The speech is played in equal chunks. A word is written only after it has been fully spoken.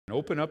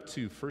Open up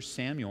to 1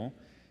 Samuel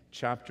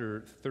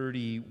chapter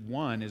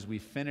 31 as we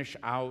finish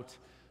out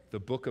the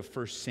book of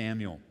 1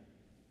 Samuel.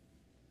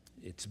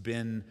 It's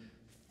been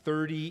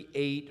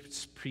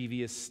 38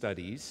 previous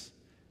studies.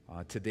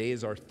 Today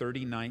is our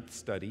 39th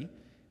study.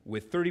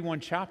 With 31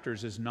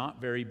 chapters is not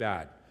very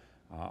bad.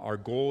 Our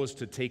goal is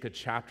to take a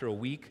chapter a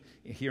week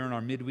here in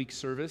our midweek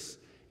service,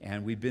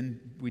 and we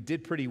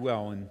did pretty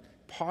well in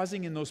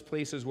pausing in those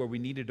places where we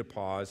needed to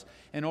pause.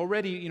 And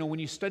already, when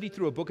you study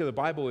through a book of the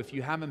Bible, if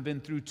you haven't been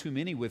through too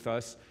many with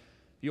us,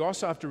 you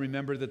also have to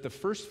remember that the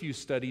first few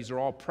studies are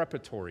all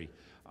preparatory,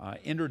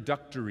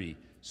 introductory.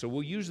 So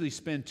we'll usually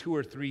spend 2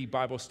 or 3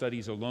 Bible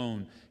studies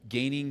alone,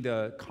 gaining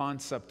the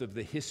concept of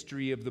the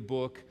history of the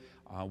book,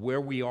 where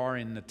we are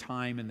in the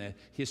time and the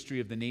history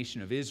of the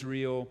nation of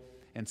Israel,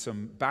 and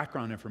some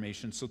background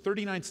information. So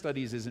 39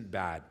 studies isn't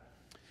bad.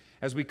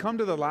 As we come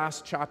to the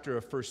last chapter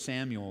of 1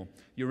 Samuel,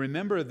 you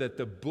remember that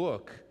the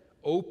book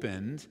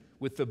opened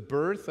with the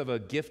birth of a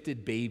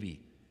gifted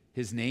baby,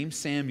 his name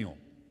Samuel.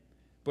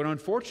 But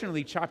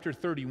unfortunately, chapter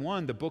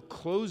 31, the book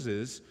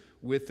closes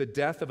with the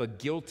death of a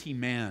guilty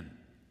man,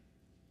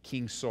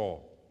 King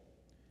Saul.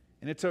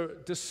 And it's a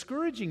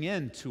discouraging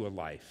end to a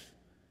life.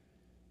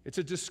 It's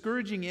a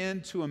discouraging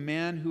end to a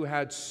man who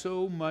had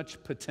so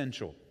much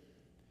potential,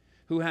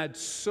 who had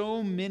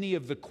so many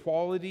of the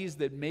qualities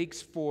that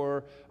makes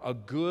for a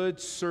good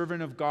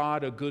servant of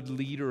God, a good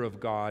leader of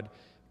God,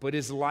 but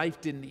his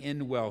life didn't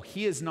end well.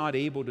 He is not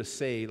able to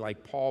say,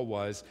 like Paul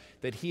was,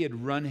 that he had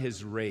run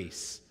his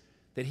race,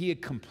 that he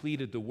had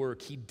completed the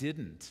work. He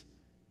didn't.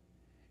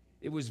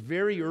 It was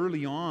very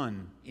early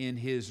on in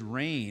his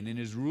reign, in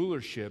his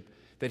rulership,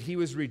 that he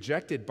was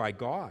rejected by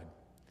God.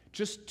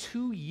 Just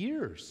 2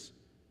 years.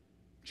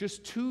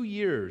 Just 2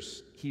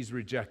 years he's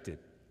rejected.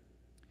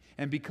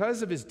 And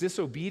because of his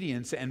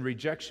disobedience and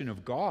rejection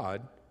of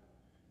God,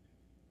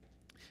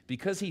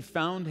 because he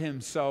found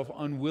himself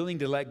unwilling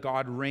to let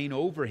God reign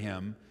over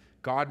him,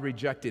 God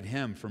rejected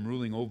him from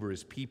ruling over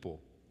his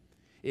people.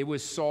 It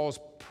was Saul's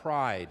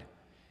pride,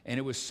 and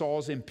it was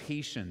Saul's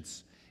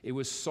impatience. It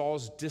was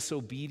Saul's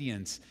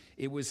disobedience.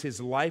 It was his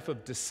life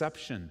of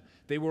deception.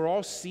 They were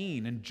all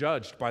seen and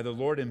judged by the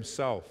Lord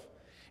himself.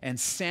 And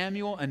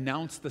Samuel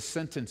announced the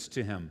sentence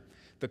to him.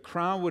 The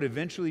crown would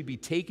eventually be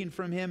taken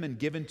from him and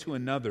given to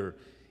another.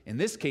 In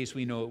this case,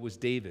 we know it was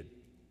David.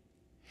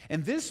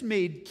 And this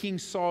made King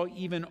Saul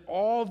even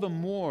all the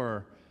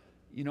more,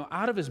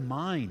 out of his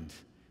mind.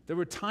 There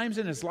were times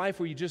in his life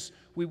where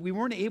we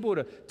weren't able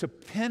to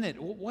pen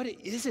it. What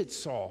is it,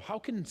 Saul? How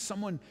can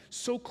someone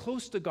so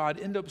close to God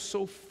end up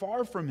so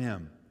far from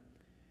him?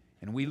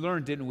 And we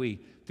learned, didn't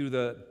we, through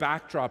the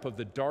backdrop of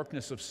the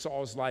darkness of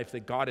Saul's life,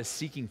 that God is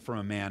seeking for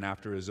a man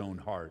after his own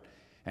heart.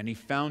 And he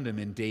found him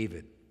in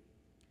David.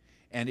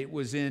 And it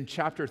was in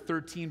chapter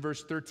 13,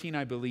 verse 13,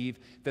 I believe,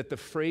 that the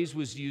phrase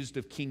was used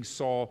of King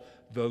Saul,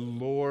 the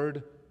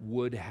Lord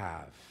would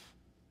have.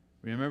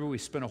 Remember, we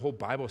spent a whole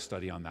Bible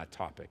study on that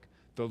topic.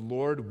 The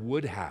Lord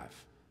would have.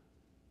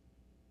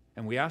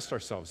 And we asked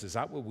ourselves, is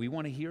that what we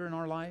want to hear in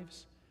our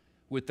lives?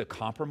 With the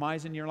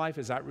compromise in your life,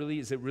 is it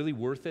really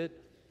worth it?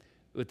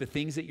 With the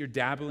things that you're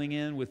dabbling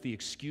in, with the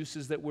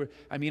excuses that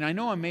I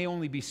know I may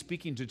only be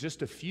speaking to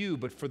just a few,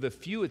 but for the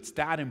few, it's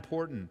that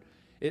important.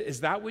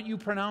 Is that what you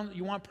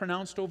want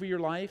pronounced over your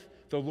life?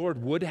 The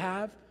Lord would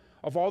have?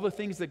 Of all the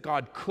things that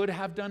God could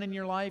have done in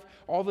your life,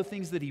 all the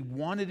things that he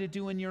wanted to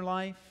do in your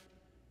life?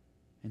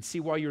 And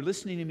see, while you're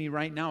listening to me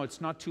right now, it's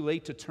not too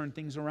late to turn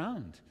things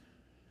around.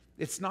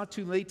 It's not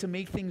too late to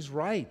make things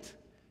right,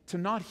 to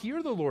not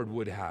hear the Lord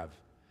would have,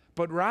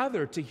 but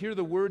rather to hear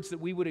the words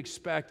that we would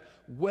expect,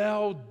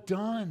 well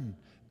done,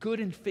 good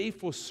and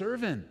faithful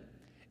servant.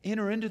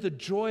 Enter into the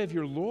joy of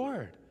your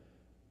Lord.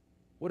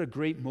 What a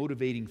great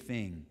motivating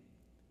thing.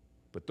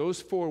 But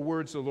those 4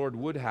 words the Lord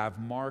would have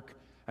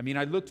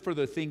I looked for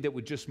the thing that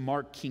would just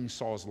mark King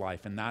Saul's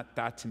life, and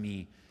that to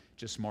me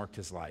just marked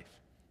his life.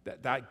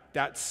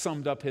 That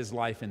summed up his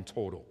life in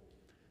total.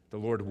 The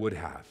Lord would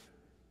have.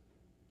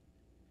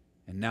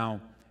 And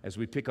now, as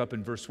we pick up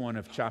in verse 1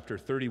 of chapter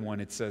 31,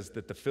 it says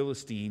that the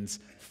Philistines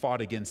fought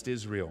against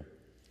Israel.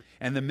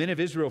 And the men of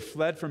Israel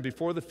fled from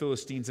before the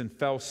Philistines and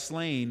fell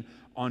slain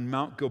on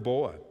Mount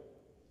Gilboa.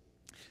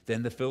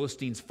 Then the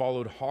Philistines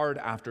followed hard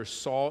after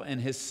Saul and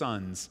his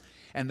sons,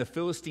 and the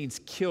Philistines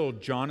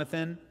killed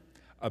Jonathan,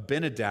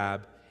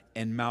 Abinadab,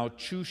 and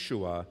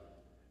Malchishua,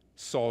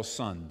 Saul's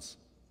sons.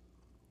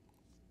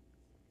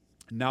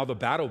 Now the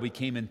battle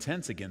became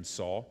intense against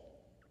Saul,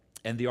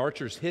 and the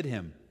archers hit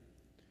him,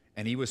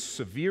 and he was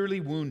severely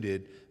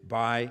wounded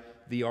by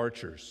the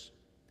archers.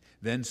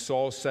 Then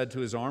Saul said to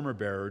his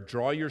armor-bearer,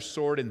 "Draw your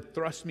sword and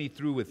thrust me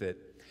through with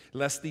it,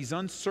 lest these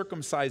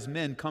uncircumcised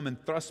men come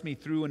and thrust me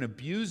through and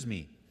abuse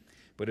me."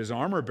 But his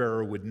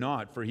armor-bearer would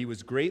not, for he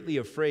was greatly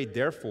afraid.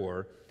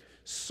 Therefore,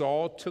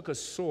 Saul took a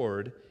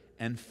sword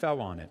and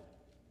fell on it.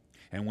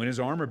 And when his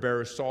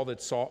armor-bearer saw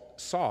that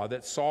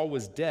Saul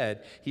was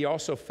dead, he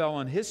also fell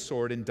on his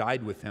sword and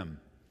died with him.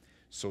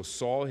 So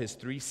Saul, his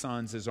 3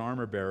 sons, his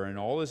armor-bearer, and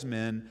all his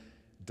men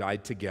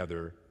died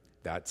together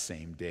that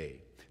same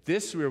day.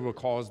 This we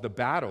recall as the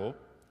battle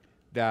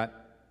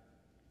that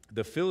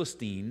the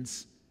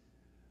Philistines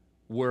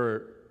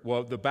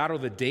the battle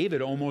that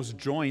David almost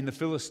joined the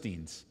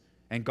Philistines,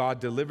 and God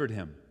delivered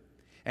him.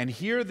 And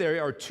here they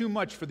are too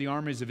much for the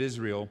armies of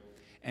Israel,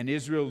 and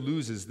Israel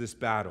loses this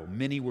battle.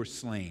 Many were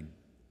slain.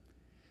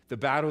 The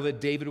battle that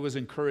David was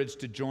encouraged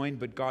to join,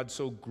 but God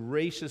so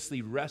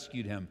graciously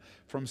rescued him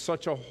from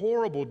such a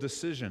horrible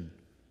decision.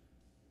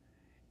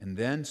 And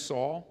then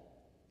Saul,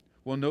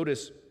 well,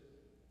 notice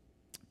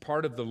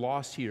part of the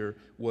loss here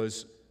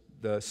was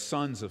the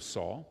sons of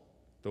Saul,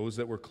 those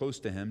that were close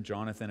to him,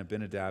 Jonathan,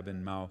 Abinadab,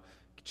 and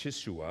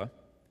Malchishua.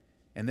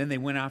 And then they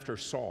went after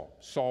Saul.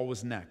 Saul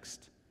was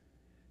next.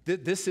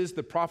 This is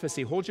the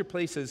prophecy. Hold your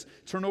places.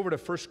 Turn over to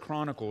 1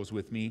 Chronicles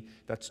with me.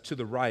 That's to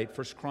the right.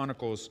 1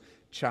 Chronicles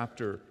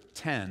chapter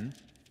 10.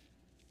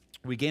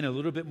 We gain a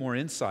little bit more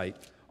insight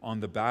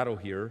on the battle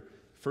here.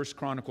 1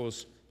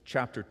 Chronicles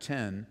chapter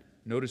 10.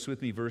 Notice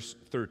with me verse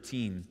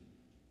 13.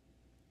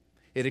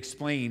 It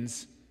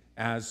explains,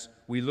 as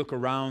we look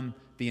around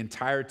the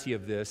entirety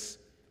of this,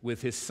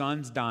 with his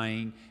sons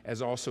dying,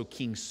 as also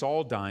King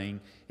Saul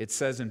dying, it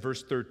says in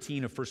verse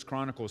 13 of 1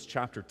 Chronicles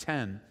chapter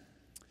 10,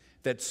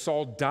 that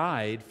Saul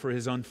died for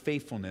his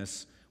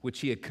unfaithfulness,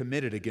 which he had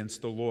committed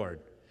against the Lord,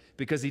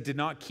 because he did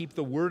not keep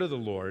the word of the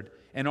Lord,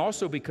 and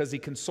also because he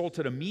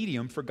consulted a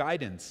medium for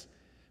guidance.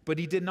 But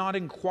he did not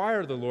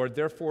inquire of the Lord,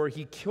 therefore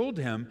he killed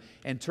him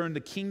and turned the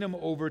kingdom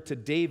over to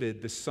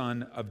David, the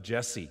son of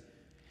Jesse.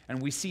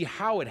 And we see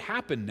how it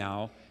happened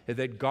now,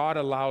 that God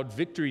allowed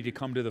victory to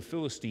come to the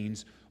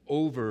Philistines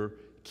over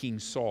King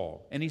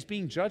Saul. And he's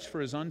being judged for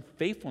his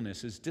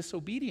unfaithfulness, his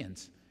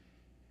disobedience.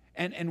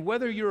 And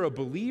whether you're a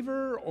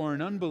believer or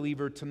an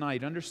unbeliever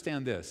tonight,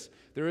 understand this.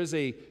 There is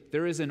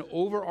an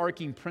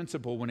overarching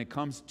principle when it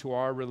comes to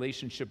our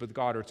relationship with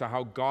God, or to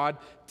how God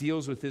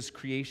deals with his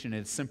creation.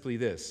 It's simply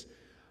this: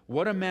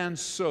 what a man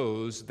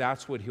sows,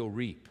 that's what he'll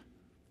reap.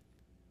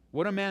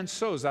 What a man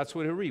sows, that's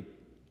what he'll reap.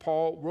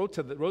 Paul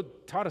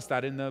taught us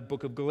that in the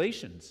book of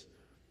Galatians.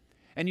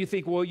 And you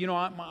think, well,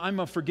 I'm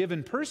a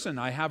forgiven person.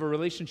 I have a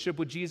relationship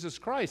with Jesus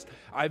Christ.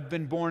 I've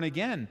been born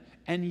again.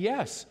 And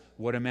yes,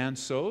 what a man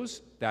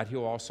sows, that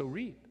he'll also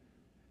reap.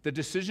 The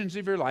decisions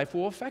of your life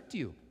will affect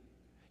you.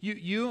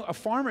 A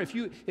farmer,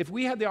 if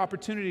we had the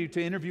opportunity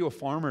to interview a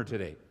farmer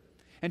today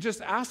and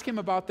just ask him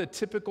about the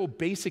typical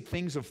basic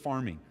things of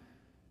farming.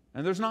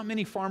 And there's not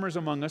many farmers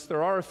among us.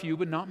 There are a few,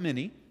 but not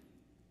many.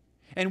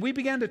 And we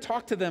began to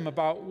talk to them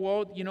about,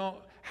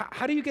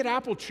 how do you get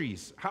apple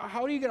trees?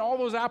 How do you get all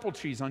those apple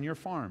trees on your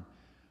farm?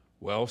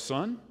 Well,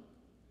 son,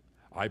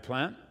 I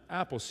plant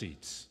apple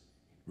seeds.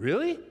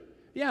 Really?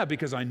 Yeah,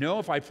 because I know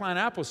if I plant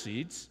apple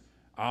seeds,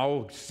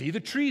 I'll see the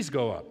trees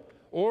go up,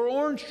 or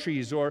orange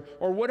trees, or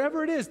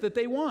whatever it is that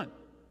they want.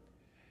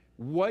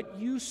 What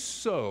you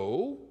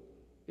sow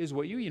is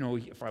what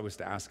if I was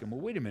to ask them,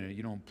 well, wait a minute,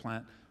 you don't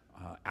plant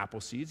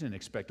apple seeds and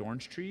expect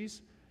orange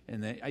trees?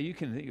 And then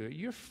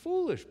you're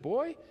foolish,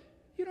 boy.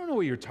 You don't know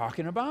what you're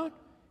talking about.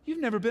 You've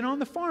never been on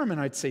the farm.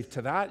 And I'd say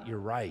to that, you're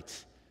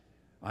right.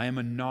 I am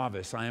a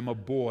novice. I am a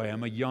boy.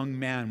 I'm a young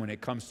man when it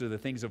comes to the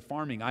things of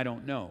farming. I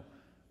don't know.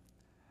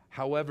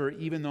 However,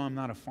 even though I'm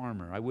not a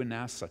farmer, I wouldn't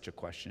ask such a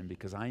question,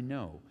 because I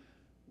know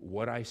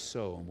what I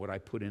sow and what I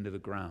put into the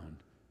ground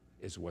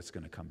is what's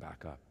going to come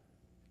back up.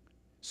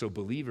 So,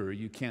 believer,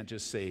 you can't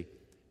just say,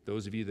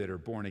 those of you that are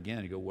born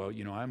again, you go, well,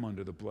 I'm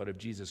under the blood of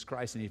Jesus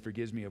Christ and he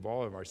forgives me of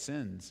all of our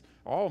sins,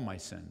 all of my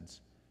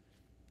sins.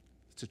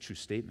 It's a true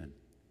statement,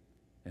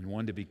 and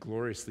one to be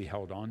gloriously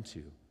held on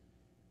to.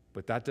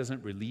 But that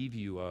doesn't relieve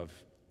you of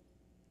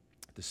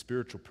the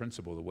spiritual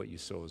principle that what you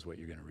sow is what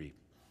you're going to reap.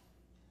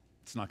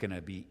 It's not going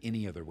to be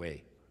any other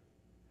way.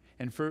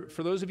 And for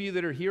those of you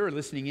that are here or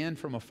listening in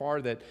from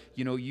afar that,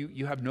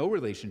 you have no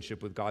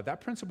relationship with God,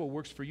 that principle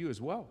works for you as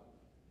well.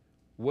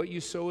 What you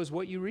sow is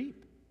what you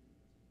reap.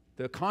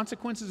 The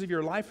consequences of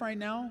your life right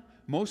now,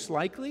 most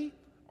likely,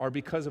 are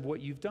because of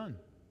what you've done.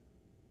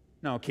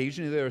 Now,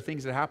 occasionally there are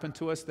things that happen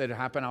to us that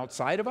happen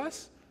outside of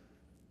us,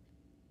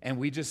 and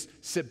we just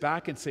sit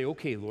back and say,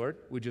 okay, Lord,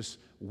 we just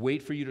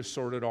wait for you to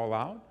sort it all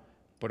out.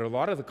 But a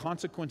lot of the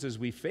consequences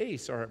we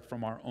face are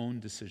from our own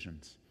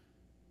decisions.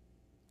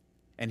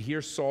 And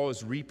here Saul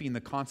is reaping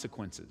the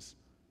consequences.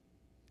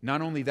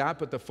 Not only that,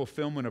 but the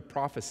fulfillment of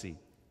prophecy.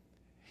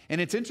 And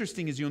it's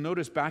interesting, as you'll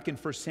notice back in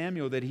 1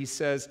 Samuel, that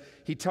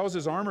he tells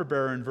his armor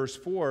bearer in verse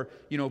 4,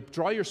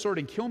 draw your sword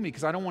and kill me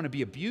because I don't want to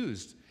be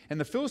abused. And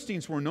the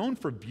Philistines were known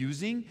for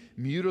abusing,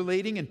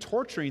 mutilating, and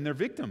torturing their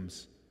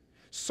victims.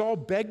 Saul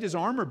begged his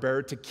armor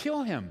bearer to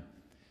kill him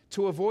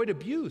to avoid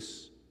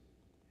abuse.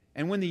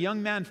 And when the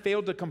young man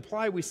failed to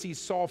comply, we see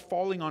Saul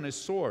falling on his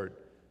sword.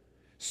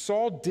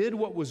 Saul did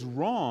what was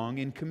wrong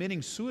in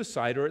committing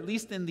suicide, or at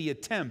least in the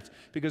attempt,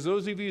 because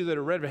those of you that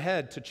are read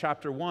ahead to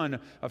chapter 1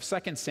 of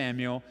 2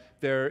 Samuel,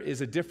 there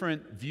is a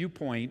different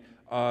viewpoint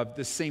of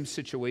the same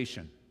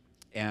situation.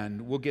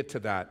 And we'll get to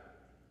that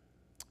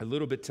a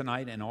little bit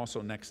tonight and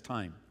also next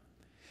time.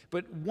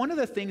 But one of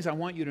the things I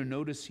want you to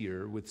notice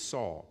here with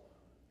Saul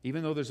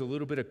Even though there's a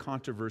little bit of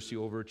controversy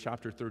over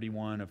chapter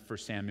 31 of 1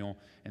 Samuel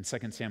and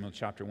 2 Samuel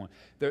chapter 1,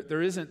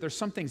 there's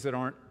some things that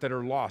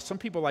are lost. Some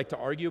people like to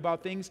argue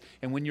about things,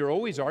 and when you're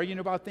always arguing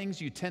about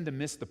things, you tend to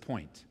miss the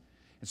point.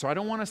 And so I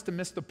don't want us to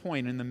miss the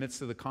point in the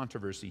midst of the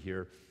controversy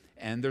here.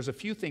 And there's a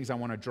few things I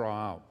want to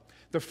draw out.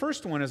 The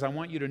first one is I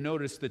want you to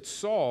notice that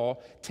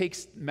Saul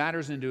takes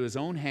matters into his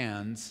own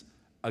hands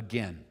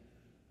again.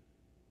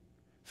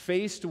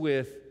 Faced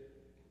with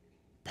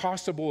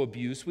possible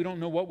abuse, we don't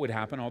know what would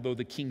happen, although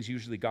the kings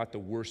usually got the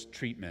worst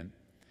treatment.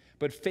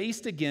 But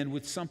faced again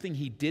with something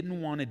he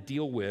didn't want to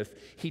deal with,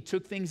 he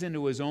took things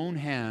into his own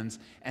hands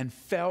and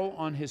fell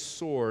on his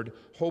sword,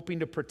 hoping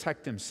to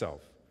protect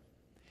himself.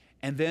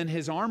 And then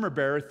his armor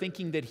bearer,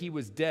 thinking that he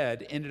was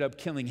dead, ended up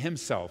killing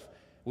himself,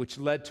 which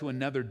led to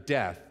another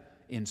death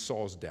in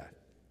Saul's death.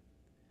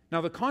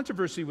 Now, the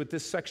controversy with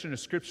this section of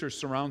Scripture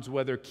surrounds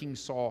whether King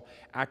Saul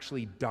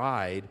actually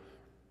died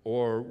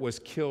or was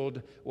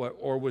killed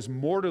or was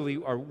mortally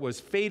or was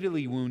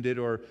fatally wounded,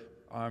 or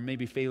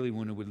maybe fatally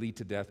wounded would lead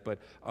to death, but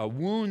a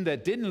wound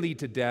that didn't lead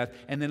to death.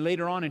 And then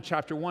later on in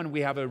chapter 1,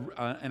 we have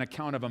an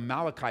account of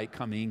Amalekite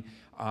coming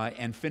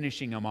and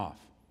finishing him off.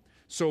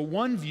 So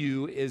one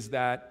view is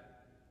that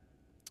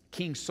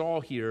King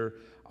Saul here,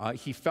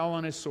 he fell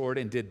on his sword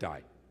and did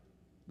die,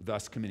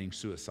 thus committing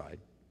suicide.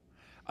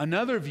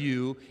 Another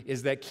view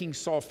is that King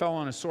Saul fell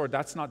on a sword.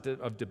 That's not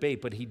of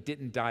debate, but he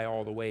didn't die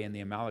all the way, and the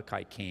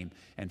Amalekite came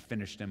and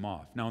finished him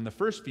off. Now, in the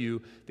first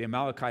view, the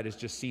Amalekite is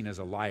just seen as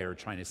a liar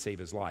trying to save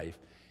his life.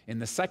 In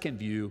the second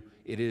view,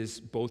 it is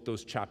both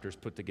those chapters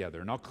put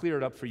together. And I'll clear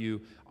it up for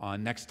you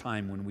next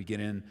time when we get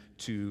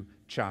into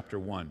chapter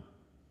 1.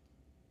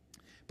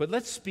 But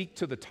let's speak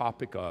to the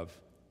topic of,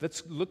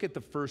 let's look at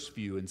the first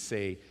view and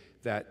say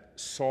that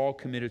Saul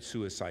committed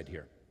suicide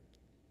here.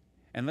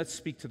 And let's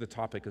speak to the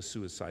topic of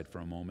suicide for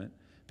a moment,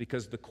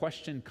 because the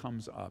question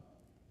comes up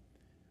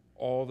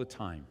all the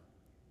time.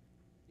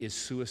 Is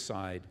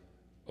suicide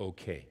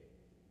okay?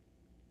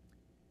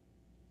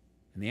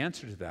 And the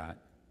answer to that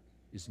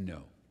is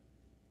no.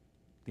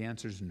 The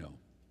answer is no.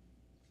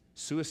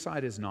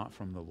 Suicide is not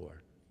from the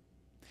Lord.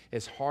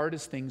 As hard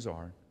as things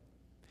are,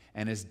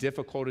 and as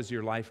difficult as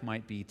your life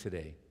might be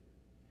today,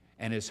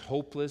 and as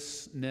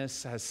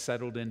hopelessness has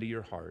settled into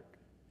your heart,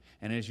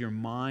 and as your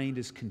mind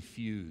is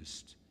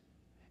confused,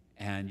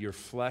 and your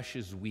flesh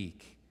is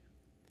weak,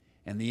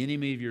 and the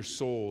enemy of your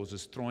souls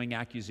is throwing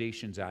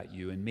accusations at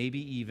you, and maybe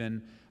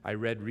even, I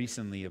read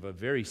recently of a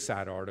very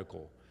sad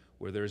article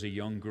where there's a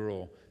young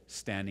girl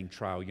standing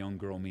trial, young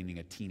girl meaning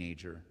a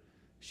teenager.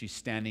 She's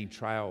standing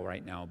trial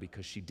right now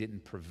because she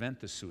didn't prevent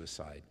the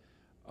suicide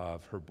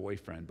of her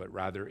boyfriend, but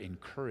rather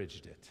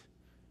encouraged it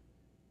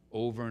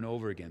over and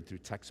over again through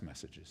text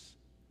messages.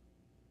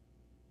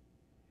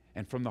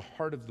 And from the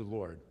heart of the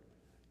Lord,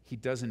 He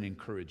doesn't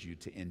encourage you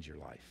to end your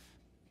life.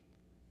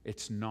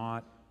 It's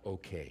not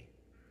okay.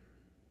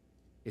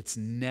 It's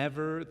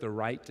never the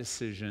right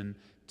decision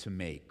to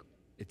make.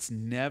 It's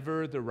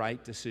never the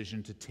right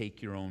decision to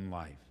take your own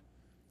life.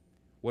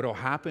 What will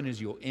happen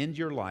is you'll end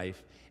your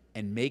life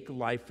and make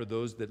life for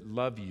those that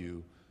love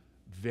you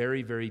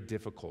very, very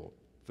difficult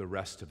the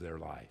rest of their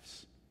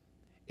lives.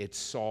 It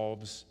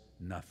solves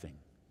nothing.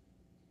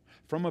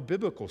 From a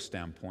biblical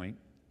standpoint,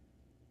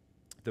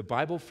 the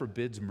Bible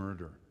forbids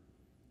murder.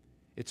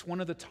 It's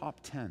one of the top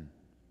 10.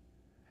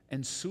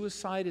 And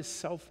suicide is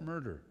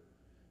self-murder.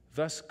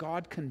 Thus,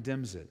 God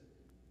condemns it.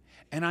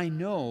 And I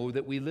know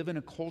that we live in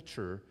a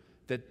culture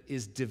that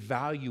is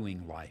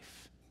devaluing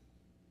life.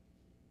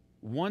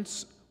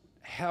 Once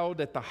held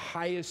at the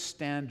highest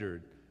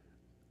standard,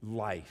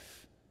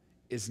 life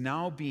is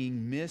now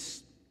being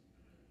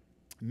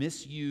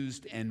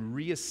misused and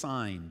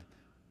reassigned.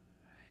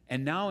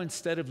 And now,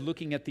 instead of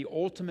looking at the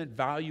ultimate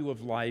value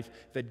of life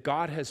that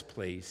God has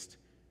placed,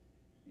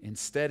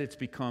 instead, it's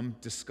become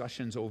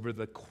discussions over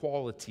the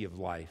quality of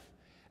life,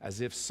 as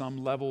if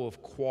some level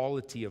of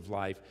quality of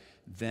life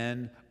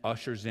then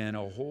ushers in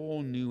a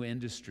whole new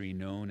industry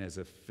known as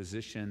a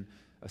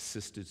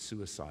physician-assisted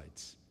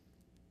suicides,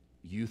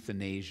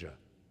 euthanasia,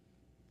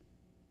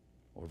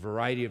 or a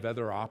variety of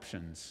other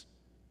options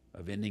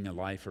of ending a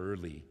life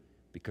early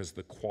because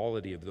the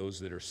quality of those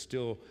that are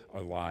still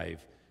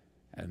alive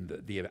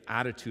and the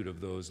attitude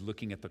of those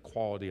looking at the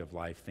quality of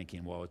life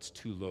thinking, well, it's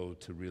too low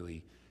to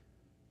really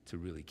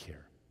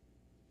care.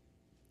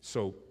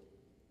 So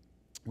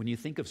when you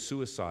think of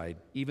suicide,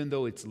 even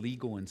though it's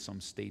legal in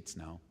some states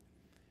now,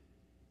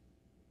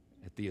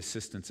 at the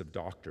assistance of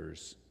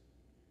doctors,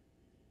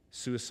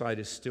 suicide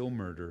is still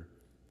murder.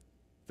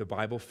 The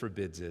Bible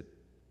forbids it,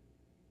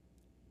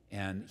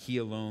 and He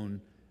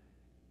alone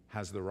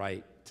has the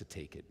right to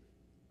take it.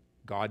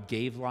 God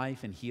gave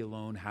life, and He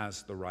alone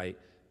has the right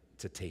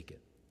to take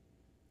it.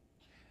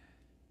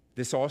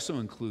 This also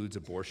includes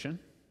abortion.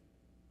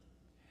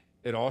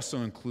 It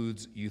also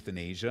includes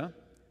euthanasia,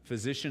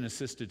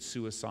 physician-assisted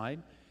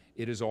suicide.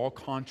 It is all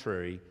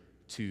contrary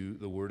to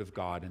the Word of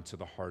God and to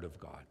the heart of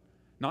God.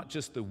 Not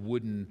just the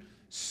wooden,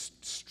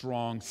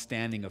 strong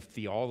standing of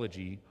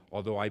theology,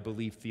 although I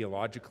believe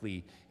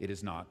theologically it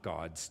is not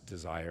God's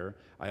desire.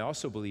 I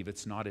also believe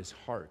it's not His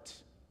heart.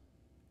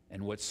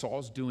 And what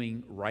Saul's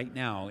doing right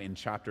now in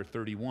chapter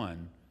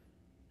 31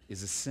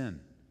 is a sin.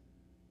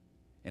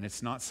 And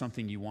it's not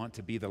something you want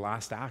to be the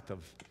last act of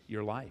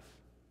your life.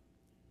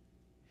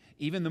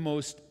 Even the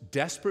most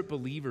desperate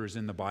believers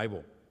in the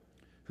Bible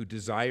who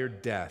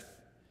desired death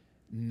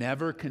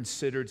never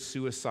considered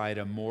suicide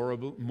a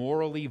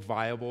morally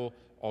viable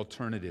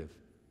alternative.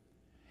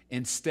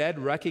 Instead,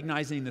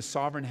 recognizing the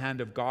sovereign hand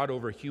of God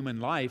over human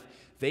life,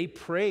 they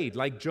prayed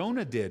like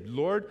Jonah did,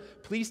 "Lord,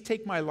 please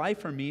take my life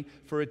from me,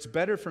 for it's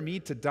better for me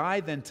to die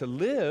than to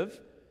live."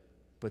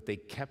 But they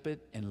kept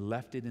it and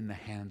left it in the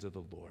hands of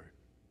the Lord.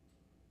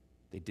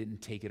 They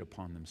didn't take it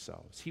upon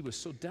themselves. He was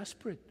so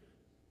desperate.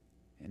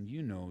 And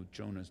you know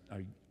Jonah's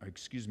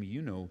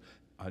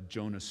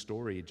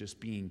story, just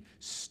being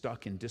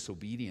stuck in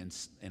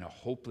disobedience in a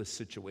hopeless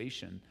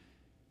situation.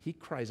 He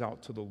cries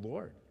out to the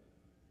Lord.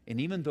 And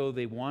even though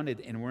they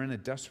wanted and were in a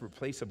desperate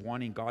place of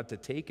wanting God to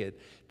take it,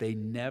 they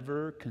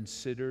never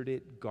considered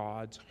it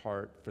God's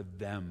heart for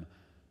them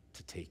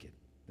to take it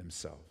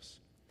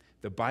themselves.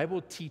 The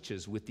Bible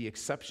teaches, with the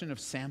exception of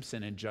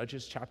Samson in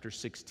Judges chapter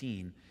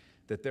 16,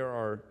 that there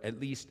are at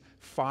least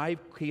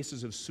 5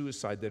 cases of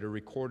suicide that are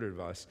recorded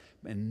of us,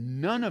 and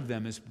none of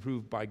them is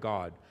proved by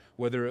God.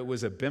 Whether it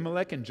was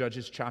Abimelech in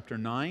Judges chapter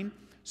 9,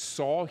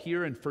 Saul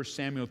here in 1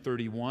 Samuel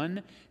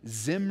 31,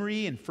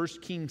 Zimri in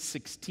 1 Kings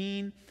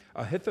 16,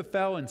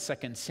 Ahithophel in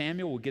 2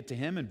 Samuel, we'll get to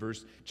him in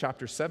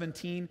chapter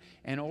 17,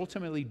 and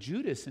ultimately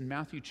Judas in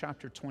Matthew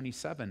chapter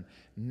 27.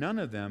 None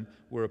of them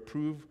were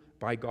approved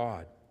by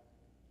God.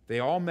 They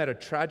all met a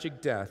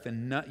tragic death,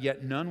 and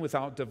yet none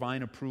without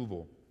divine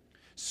approval.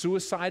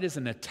 Suicide is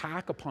an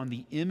attack upon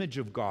the image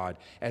of God,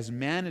 as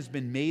man has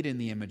been made in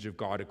the image of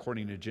God,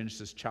 according to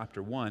Genesis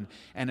chapter 1,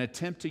 an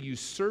attempt to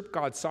usurp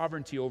God's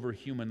sovereignty over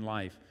human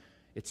life.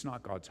 It's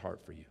not God's heart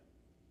for you.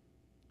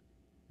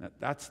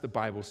 That's the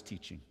Bible's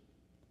teaching.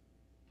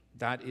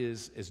 That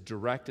is as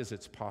direct as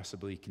it's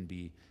possibly can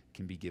be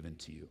given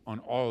to you on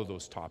all of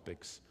those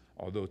topics,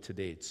 although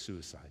today it's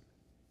suicide.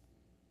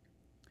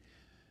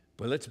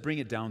 But let's bring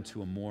it down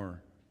to a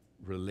more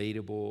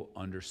relatable,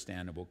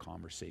 understandable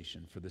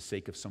conversation for the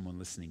sake of someone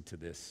listening to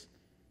this.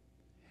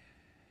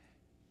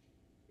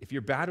 If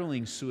you're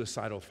battling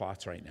suicidal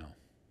thoughts right now,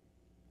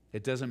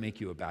 it doesn't make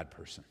you a bad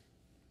person.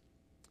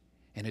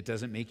 And it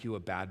doesn't make you a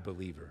bad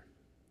believer.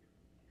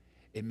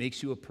 It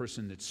makes you a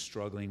person that's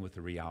struggling with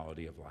the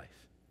reality of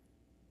life.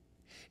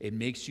 It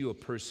makes you a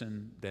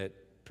person that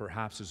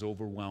perhaps is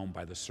overwhelmed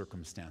by the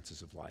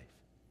circumstances of life.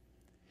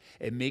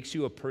 It makes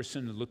you a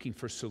person looking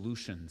for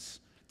solutions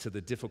to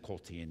the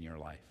difficulty in your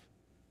life.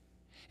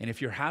 And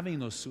if you're having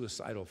those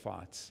suicidal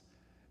thoughts,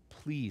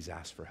 please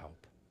ask for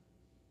help.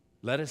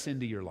 Let us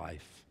into your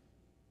life.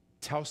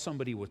 Tell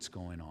somebody what's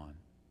going on.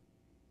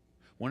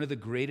 One of the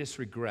greatest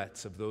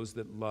regrets of those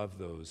that love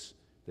those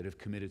that have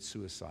committed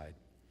suicide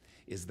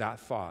is that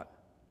thought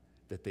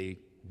that they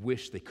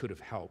wish they could have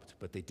helped,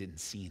 but they didn't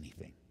see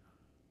anything.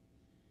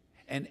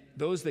 And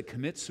those that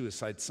commit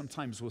suicide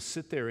sometimes will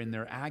sit there in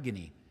their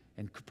agony,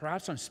 and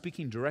perhaps I'm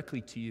speaking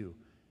directly to you,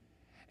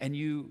 and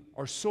you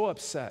are so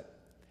upset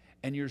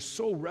and you're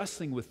so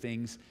wrestling with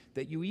things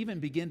that you even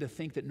begin to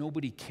think that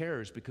nobody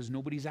cares because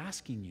nobody's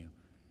asking you.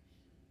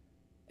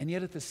 And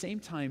yet at the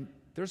same time,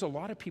 there's a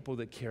lot of people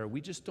that care.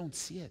 We just don't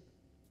see it.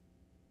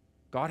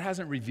 God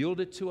hasn't revealed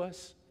it to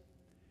us.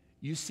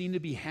 You seem to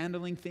be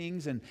handling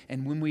things, and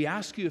when we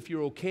ask you if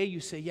you're okay,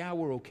 you say, "Yeah,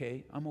 we're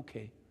okay. I'm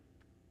okay."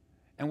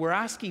 And we're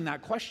asking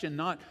that question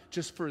not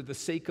just for the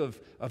sake of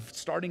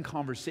starting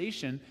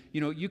conversation.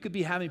 You know, you could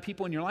be having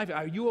people in your life,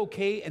 "Are you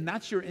okay?" And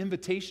that's your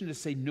invitation to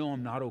say, "No,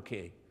 I'm not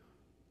okay."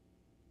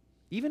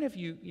 Even if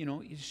you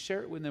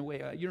share it with them,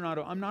 way,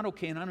 I'm not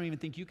okay, and I don't even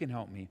think you can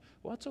help me.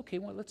 Well, it's okay.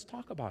 Well, let's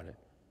talk about it.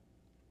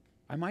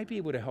 I might be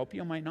able to help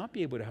you. I might not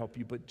be able to help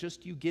you, but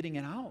just you getting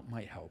it out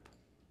might help.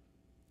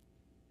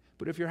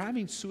 But if you're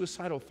having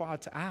suicidal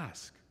thoughts,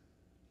 ask.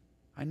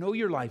 I know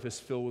your life is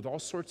filled with all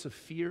sorts of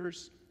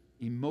fears,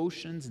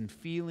 emotions, and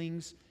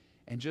feelings,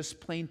 and just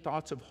plain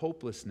thoughts of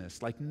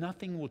hopelessness, like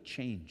nothing will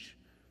change.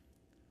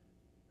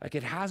 Like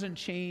it hasn't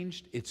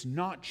changed, it's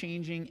not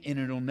changing, and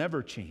it'll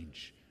never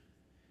change.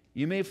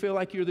 You may feel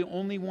like you're the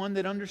only one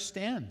that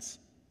understands,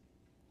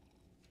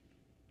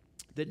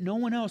 that no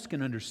one else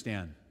can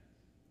understand.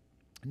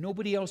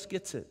 Nobody else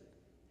gets it.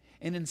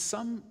 And in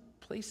some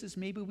places,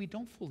 maybe we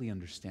don't fully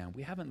understand.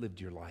 We haven't lived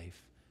your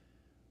life.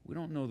 We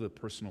don't know the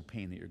personal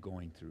pain that you're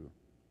going through.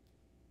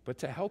 But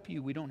to help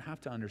you, we don't have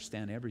to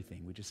understand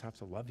everything. We just have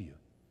to love you.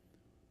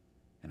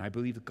 And I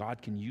believe that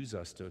God can use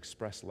us to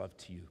express love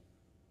to you,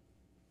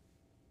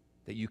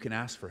 that you can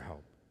ask for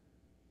help.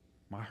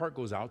 My heart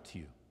goes out to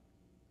you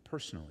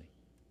personally,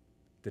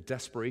 the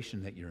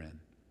desperation that you're in.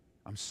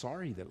 I'm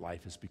sorry that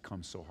life has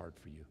become so hard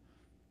for you,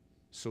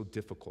 so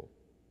difficult,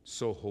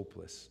 so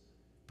hopeless.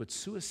 But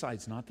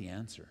suicide's not the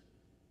answer.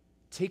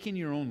 Taking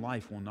your own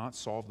life will not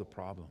solve the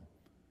problem.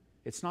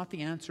 It's not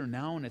the answer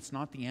now, and it's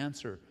not the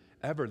answer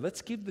ever.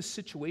 Let's give the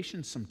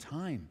situation some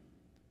time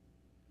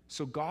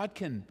so God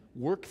can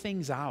work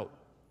things out,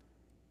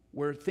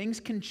 where things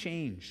can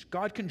change.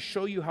 God can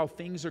show you how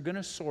things are going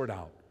to sort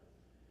out.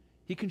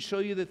 He can show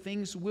you that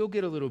things will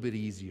get a little bit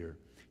easier.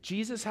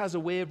 Jesus has a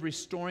way of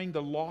restoring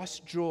the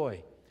lost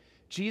joy.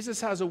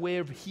 Jesus has a way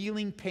of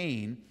healing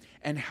pain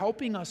and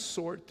helping us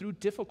sort through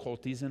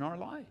difficulties in our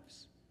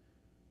lives.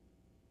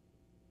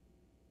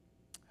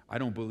 I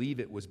don't believe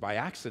it was by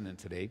accident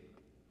today,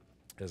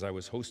 as I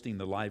was hosting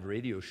the live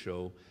radio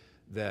show,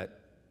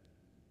 that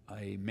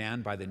a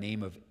man by the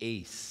name of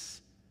Ace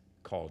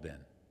called in.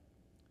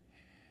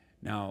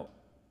 Now,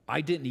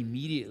 I didn't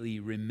immediately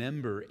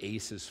remember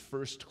Ace's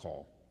first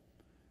call.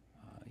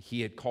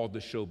 He had called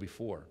the show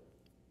before.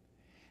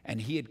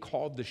 And he had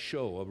called the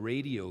show, a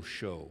radio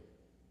show.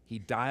 He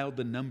dialed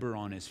the number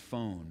on his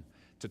phone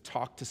to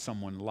talk to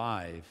someone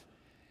live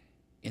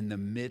in the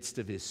midst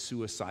of his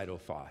suicidal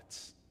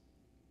thoughts.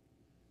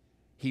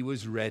 He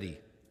was ready.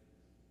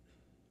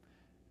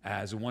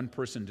 As one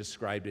person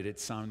described it,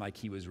 it sounded like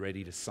he was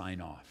ready to sign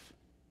off.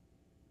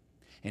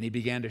 And he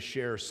began to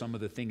share some of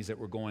the things that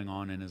were going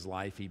on in his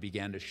life. He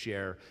began to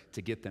share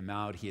to get them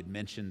out. He had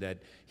mentioned that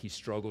he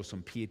struggles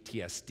with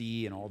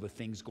PTSD and all the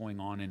things going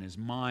on in his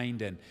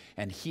mind.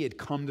 And he had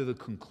come to the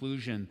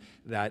conclusion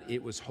that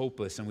it was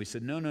hopeless. And we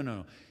said,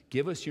 no.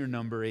 Give us your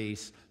number,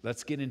 Ace.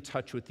 Let's get in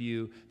touch with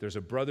you. There's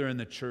a brother in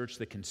the church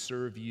that can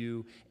serve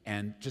you.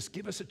 And just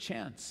give us a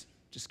chance.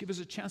 Just give us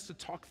a chance to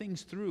talk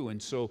things through.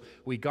 And so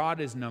we got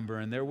his number,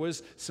 and there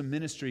was some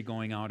ministry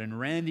going out, and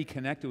Randy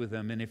connected with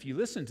him. And if you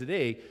listen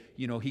today,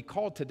 he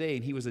called today,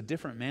 and he was a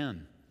different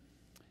man.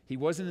 He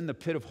wasn't in the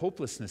pit of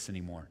hopelessness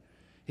anymore.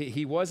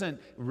 He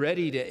wasn't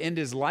ready to end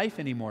his life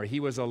anymore.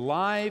 He was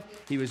alive.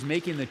 He was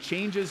making the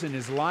changes in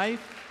his life.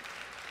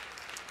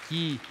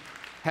 He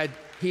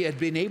had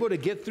been able to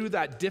get through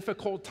that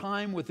difficult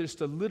time with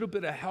just a little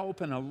bit of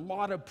help and a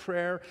lot of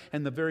prayer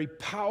and the very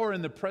power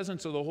and the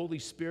presence of the Holy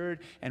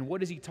Spirit. And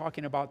what is he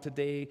talking about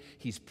today?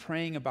 He's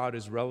praying about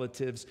his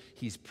relatives.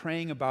 He's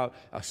praying about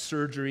a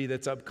surgery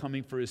that's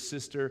upcoming for his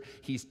sister.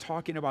 He's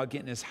talking about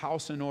getting his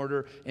house in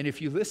order. And if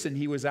you listen,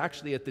 he was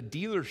actually at the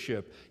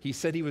dealership. He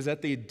said he was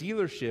at the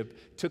dealership,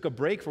 took a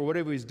break for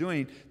whatever he was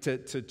doing to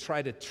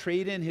try to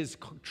trade in his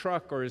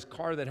truck or his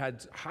car that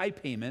had high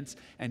payments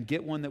and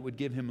get one that would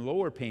give him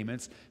lower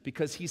payments,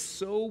 because he's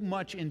so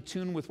much in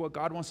tune with what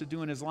God wants to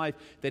do in his life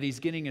that he's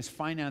getting his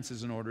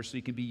finances in order so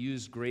he can be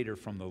used greater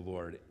from the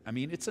Lord. I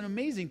mean, it's an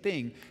amazing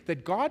thing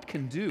that God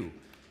can do.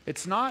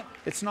 It's not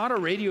a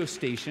radio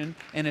station,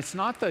 and it's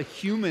not the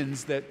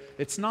humans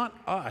it's not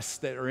us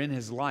that are in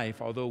his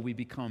life, although we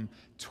become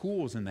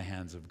tools in the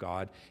hands of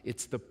God.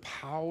 It's the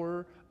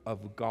power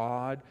of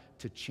God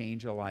to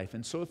change a life.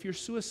 And so if you're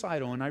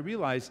suicidal, and I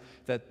realize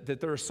that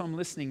there are some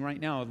listening right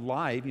now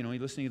live, you're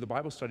listening to the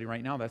Bible study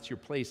right now, that's your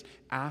place.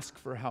 Ask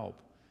for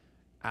help.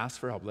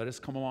 Ask for help. Let us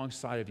come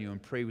alongside of you and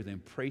pray with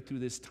them. Pray through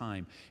this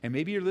time. And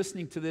maybe you're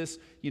listening to this,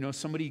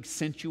 somebody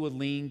sent you a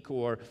link,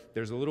 or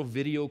there's a little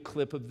video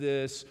clip of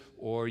this,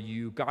 or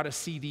you got a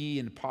CD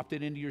and popped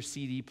it into your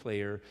CD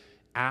player.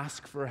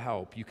 Ask for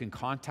help. You can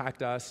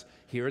contact us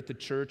here at the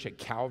church at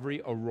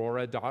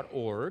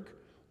calvaryaurora.org,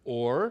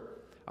 or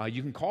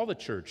you can call the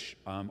church,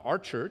 our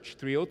church,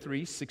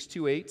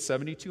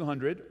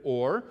 303-628-7200,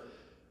 or,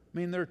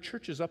 there are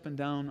churches up and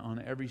down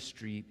on every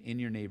street in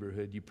your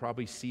neighborhood. You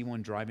probably see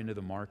one driving to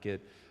the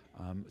market.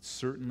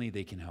 Certainly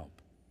they can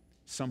help.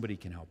 Somebody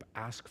can help.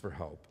 Ask for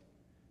help.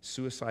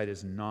 Suicide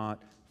is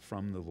not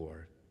from the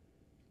Lord.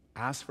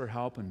 Ask for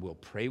help, and we'll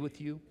pray with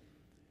you.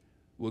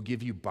 We'll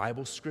give you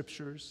Bible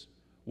scriptures.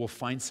 We'll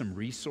find some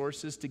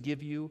resources to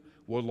give you.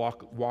 We'll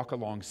walk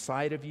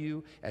alongside of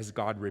you as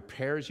God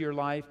repairs your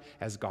life,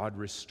 as God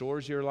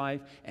restores your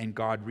life, and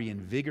God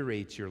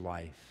reinvigorates your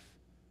life.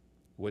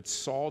 What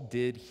Saul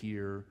did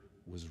here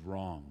was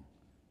wrong.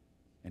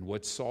 And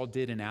what Saul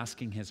did in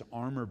asking his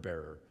armor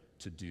bearer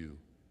to do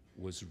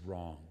was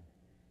wrong.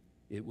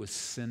 It was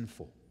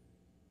sinful.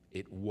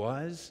 It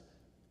was,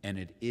 and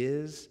it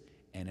is,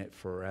 and it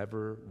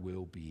forever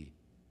will be.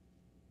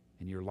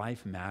 And your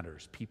life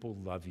matters. People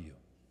love you.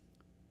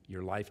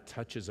 Your life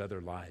touches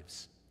other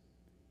lives.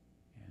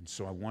 And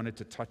so I wanted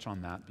to touch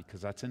on that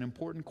because that's an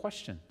important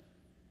question.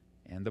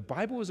 And the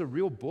Bible is a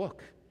real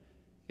book.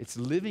 It's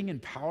living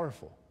and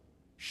powerful,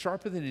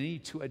 sharper than any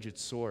two-edged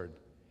sword.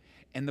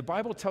 And the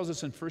Bible tells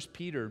us in 1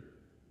 Peter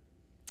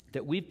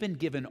that we've been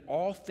given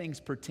all things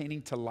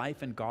pertaining to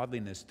life and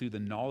godliness through the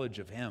knowledge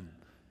of Him.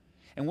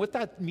 And what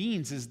that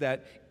means is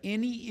that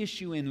any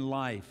issue in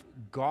life,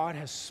 God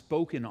has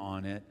spoken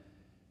on it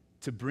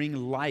to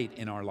bring light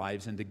in our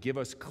lives and to give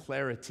us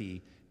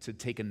clarity to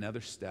take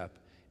another step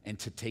and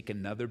to take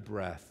another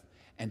breath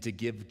and to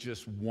give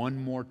just one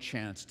more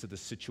chance to the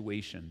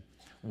situation.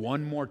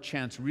 One more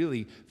chance,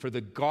 really, for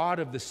the God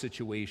of the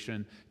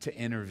situation to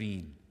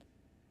intervene.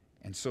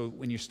 And so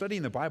when you're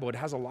studying the Bible, it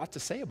has a lot to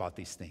say about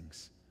these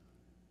things.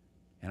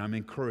 And I'm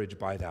encouraged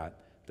by that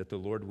the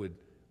Lord would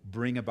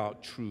bring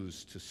about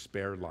truths to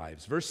spare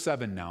lives. Verse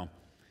 7 now,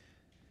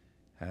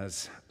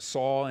 as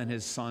Saul and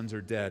his sons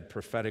are dead,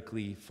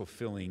 prophetically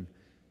fulfilling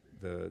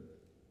the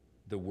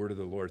word of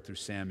the Lord through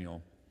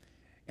Samuel.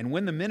 And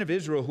when the men of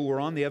Israel who were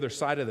on the other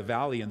side of the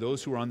valley and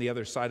those who were on the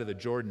other side of the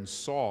Jordan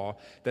saw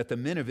that the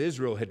men of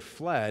Israel had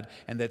fled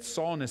and that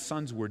Saul and his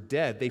sons were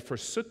dead, they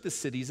forsook the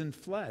cities and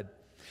fled.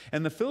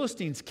 And the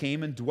Philistines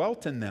came and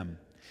dwelt in them.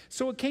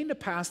 So it came to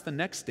pass the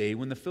next day,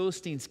 when the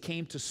Philistines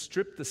came to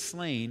strip the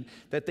slain,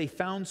 that they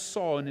found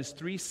Saul and his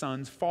 3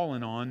 sons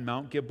fallen on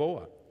Mount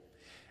Gilboa.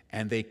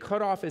 And they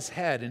cut off his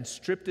head and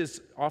stripped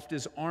off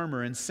his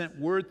armor and sent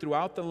word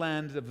throughout the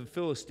land of the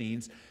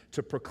Philistines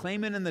to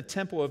proclaim it in the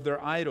temple of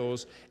their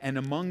idols and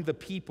among the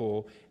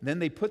people. And then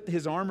they put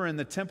his armor in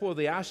the temple of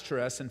the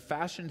Ashtoreth and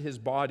fashioned his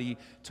body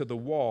to the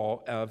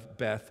wall of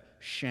Beth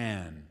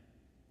Shan.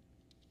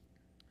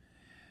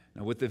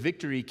 Now, with the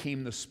victory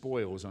came the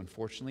spoils,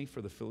 unfortunately,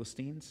 for the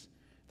Philistines.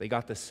 They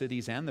got the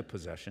cities and the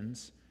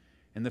possessions.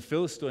 And the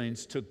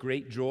Philistines took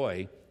great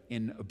joy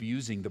in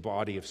abusing the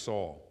body of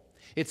Saul.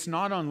 It's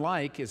not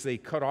unlike, as they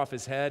cut off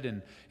his head,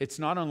 and it's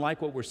not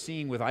unlike what we're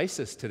seeing with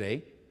ISIS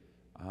today.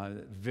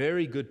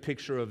 Very good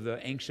picture of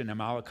the ancient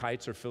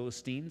Amalekites or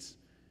Philistines.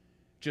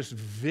 Just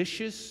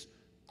vicious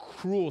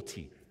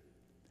cruelty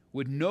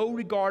with no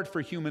regard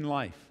for human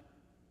life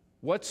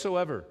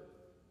whatsoever.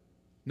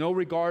 No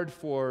regard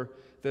for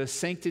the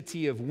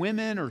sanctity of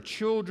women or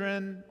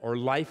children or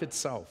life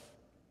itself.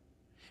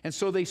 And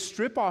so they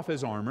strip off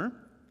his armor,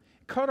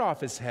 cut off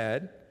his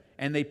head,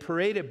 and they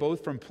parade it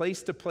both from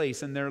place to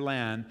place in their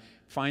land,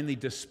 finally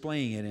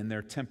displaying it in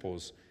their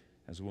temples,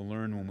 as we'll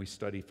learn when we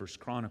study 1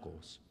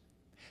 Chronicles.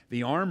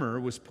 The armor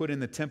was put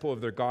in the temple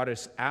of their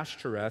goddess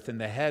Ashtoreth,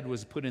 and the head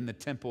was put in the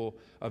temple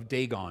of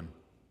Dagon.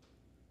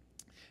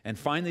 And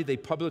finally, they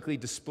publicly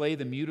display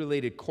the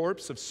mutilated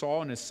corpse of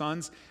Saul and his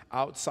sons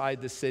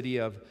outside the city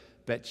of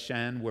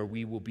Beth-shan, where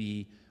we will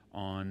be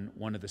on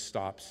one of the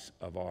stops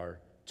of our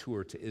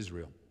tour to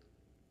Israel.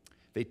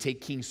 They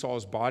take King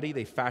Saul's body,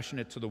 they fashion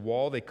it to the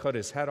wall, they cut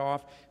his head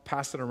off,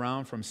 pass it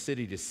around from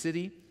city to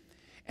city.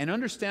 And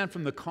understand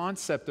from the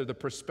concept or the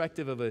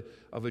perspective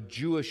of a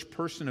Jewish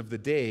person of the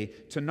day,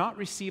 to not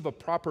receive a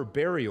proper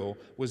burial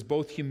was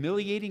both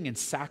humiliating and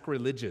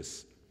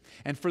sacrilegious.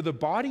 And for the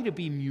body to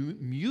be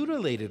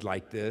mutilated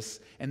like this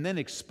and then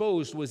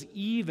exposed was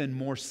even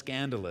more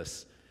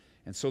scandalous.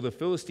 And so the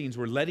Philistines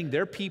were letting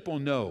their people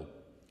know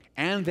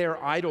and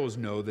their idols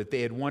know that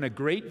they had won a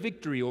great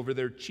victory over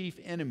their chief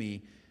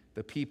enemy,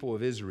 the people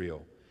of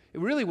Israel.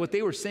 Really, what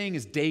they were saying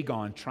is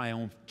Dagon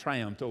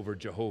triumphed over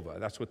Jehovah.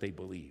 That's what they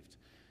believed.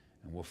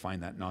 And we'll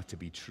find that not to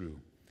be true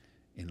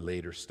in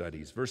later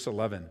studies. Verse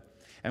 11,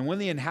 and when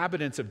the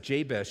inhabitants of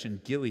Jabesh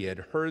and Gilead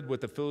heard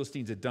what the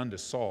Philistines had done to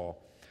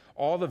Saul,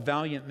 all the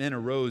valiant men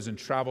arose and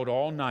traveled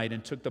all night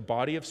and took the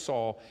body of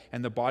Saul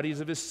and the bodies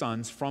of his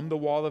sons from the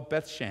wall of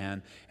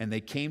Beth-shan, and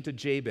they came to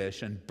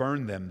Jabesh and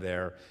burned them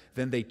there.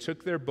 Then they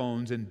took their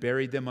bones and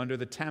buried them under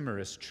the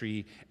tamarisk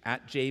tree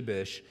at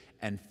Jabesh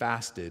and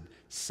fasted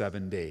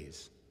 7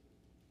 days.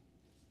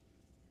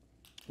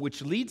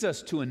 Which leads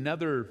us to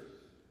another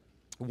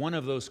one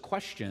of those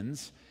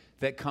questions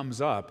that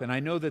comes up. And I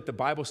know that the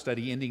Bible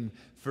study ending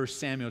 1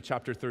 Samuel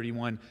chapter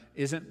 31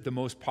 isn't the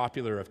most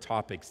popular of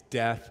topics,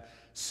 death,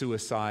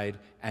 suicide,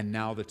 and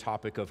now the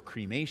topic of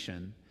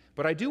cremation.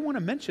 But I do want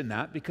to mention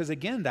that because,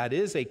 again, that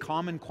is a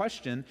common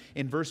question.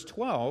 In verse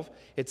 12,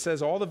 it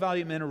says, all the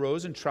valiant men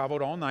arose and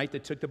traveled all night. They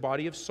took the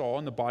body of Saul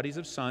and the bodies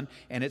of son,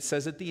 and it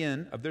says at the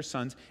end of their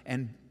sons,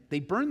 and they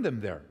burned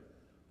them there,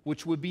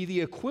 which would be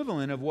the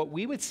equivalent of what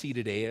we would see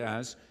today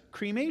as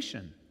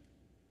cremation.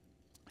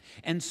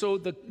 And so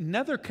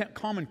another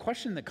common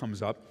question that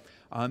comes up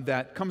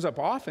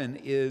often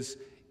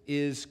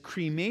is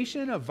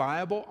cremation a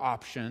viable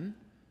option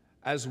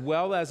as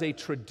well as a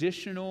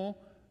traditional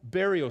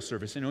burial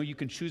service? You know, you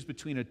can choose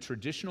between a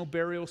traditional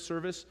burial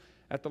service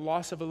at the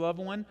loss of a loved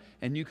one,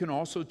 and you can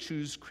also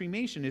choose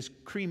cremation. Is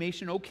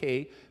cremation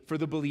okay for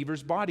the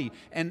believer's body?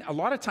 And a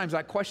lot of times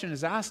that question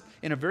is asked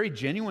in a very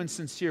genuine,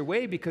 sincere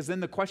way, because then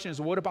the question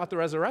is, what about the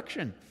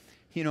resurrection?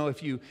 You know,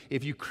 if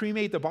you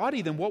cremate the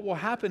body, then what will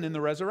happen in the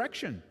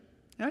resurrection?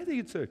 And I think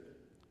it's a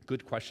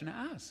good question to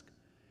ask.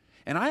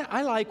 And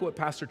I like what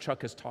Pastor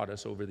Chuck has taught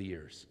us over the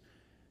years.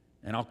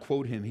 And I'll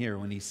quote him here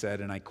when he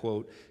said, and I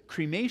quote,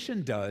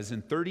 cremation does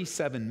in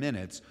 37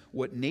 minutes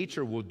what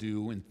nature will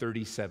do in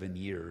 37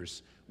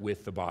 years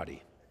with the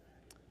body.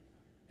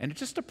 And it's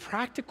just a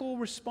practical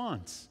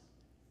response.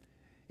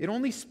 It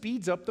only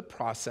speeds up the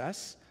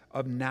process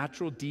of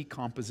natural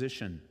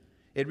decomposition.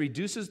 It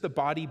reduces the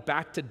body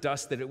back to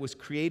dust that it was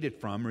created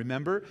from.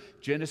 Remember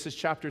Genesis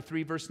chapter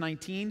 3, verse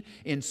 19?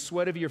 In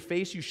sweat of your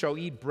face you shall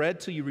eat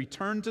bread till you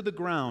return to the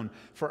ground,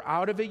 for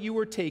out of it you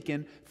were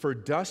taken, for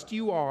dust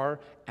you are,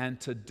 and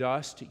to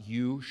dust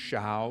you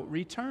shall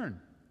return.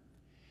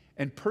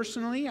 And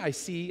personally, I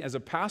see as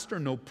a pastor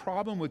no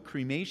problem with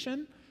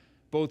cremation,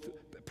 both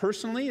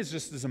personally as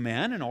just as a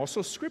man and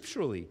also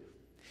scripturally.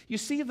 You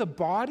see, the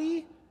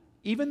body,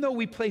 even though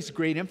we place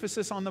great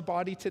emphasis on the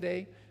body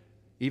today,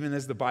 even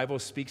as the Bible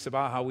speaks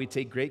about how we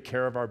take great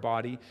care of our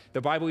body, the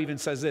Bible even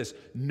says this,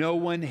 no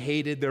one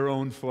hated their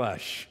own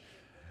flesh.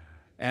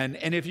 And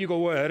if you go,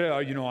 well,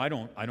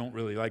 I don't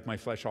really like my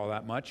flesh all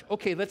that much.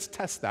 Okay, let's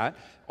test that.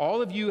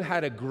 All of you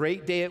had a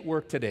great day at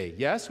work today.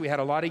 Yes, we had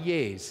a lot of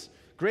yays.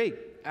 Great,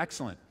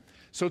 excellent.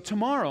 So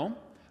tomorrow,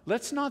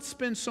 let's not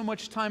spend so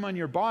much time on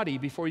your body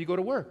before you go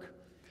to work.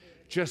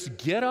 Just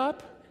get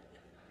up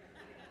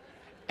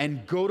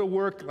and go to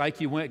work like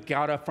you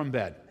got up from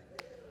bed.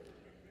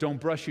 Don't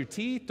brush your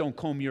teeth, don't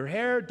comb your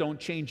hair, don't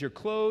change your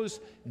clothes,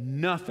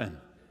 nothing.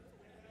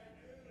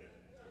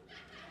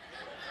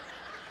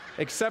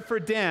 Except for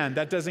Dan,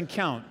 that doesn't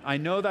count. I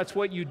know that's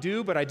what you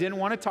do, but I didn't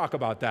want to talk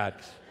about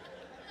that.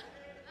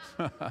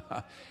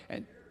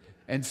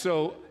 and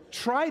so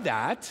try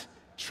that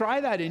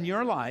in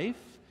your life,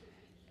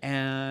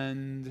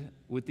 and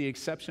with the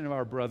exception of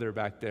our brother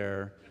back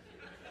there,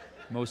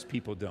 most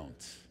people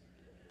don't.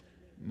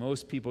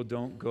 Most people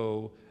don't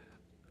go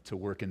to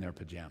work in their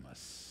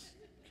pajamas.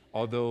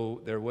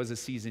 Although there was a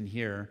season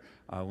here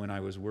when I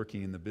was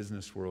working in the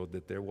business world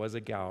that there was a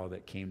gal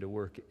that came to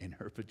work in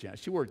her pajamas.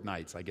 She worked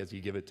nights, I guess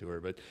you give it to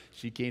her, but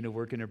she came to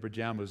work in her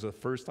pajamas. It was the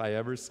first I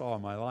ever saw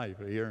in my life.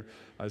 Here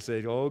I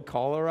said, oh,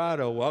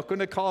 Colorado, welcome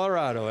to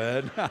Colorado,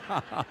 Ed.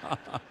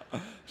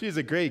 She's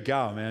a great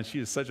gal, man. She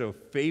is such a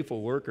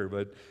faithful worker,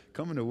 but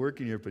coming to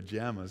work in your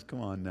pajamas,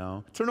 come on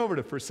now. Turn over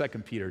to 2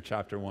 Peter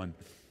chapter 1.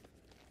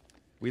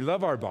 We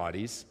love our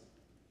bodies,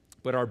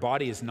 but our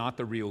body is not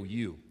the real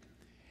you.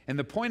 And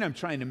the point I'm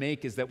trying to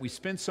make is that we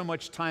spend so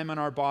much time on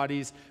our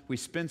bodies, we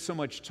spend so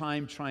much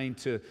time trying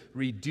to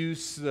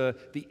reduce the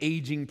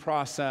aging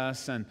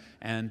process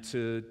and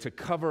to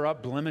cover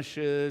up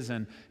blemishes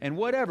and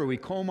whatever. We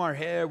comb our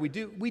hair, we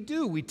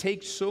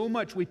take so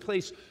much, we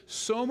place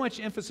so much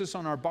emphasis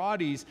on our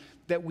bodies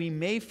that we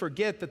may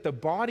forget that the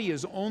body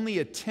is only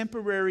a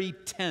temporary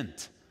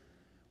tent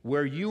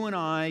where you and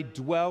I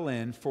dwell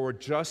in for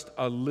just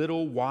a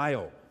little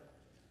while.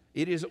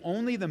 It is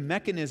only the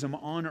mechanism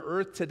on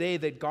earth today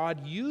that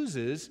God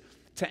uses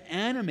to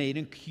animate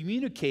and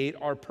communicate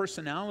our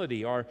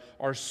personality, our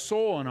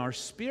soul, and our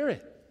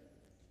spirit.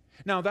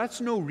 Now, that's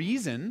no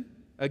reason.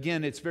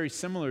 Again, it's very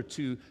similar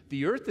to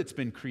the earth that's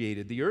been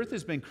created. The earth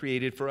has been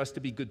created for us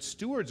to be good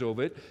stewards of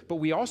it, but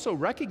we also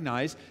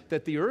recognize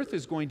that the earth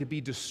is going to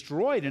be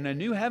destroyed and a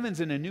new heavens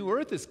and a new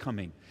earth is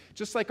coming.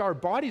 Just like our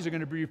bodies are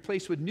going to be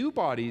replaced with new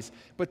bodies,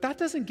 but that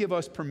doesn't give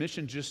us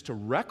permission just to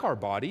wreck our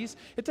bodies.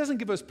 It doesn't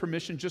give us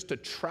permission just to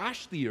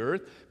trash the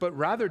earth, but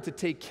rather to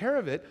take care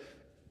of it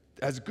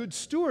as good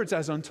stewards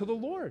as unto the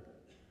Lord.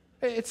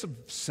 It's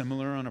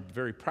similar on a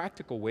very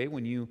practical way.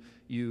 When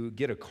you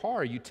get a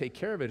car, you take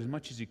care of it as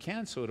much as you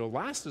can so it'll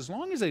last as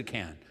long as it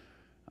can.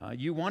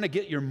 You want to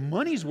get your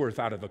money's worth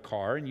out of a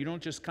car, and you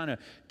don't just kind of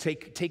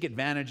take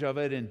advantage of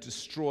it and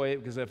destroy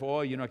it because I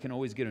can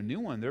always get a new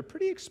one. They're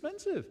pretty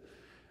expensive.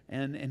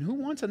 And who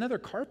wants another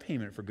car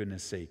payment, for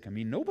goodness sake? I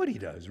mean, nobody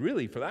does,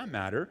 really, for that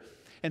matter.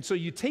 And so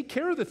you take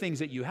care of the things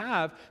that you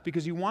have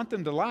because you want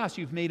them to last.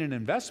 You've made an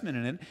investment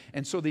in it.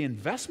 And so the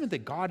investment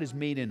that God has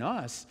made in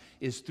us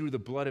is through the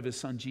blood of his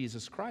son,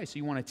 Jesus Christ. So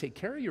you want to take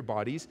care of your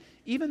bodies,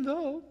 even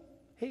though,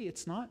 hey,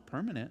 it's not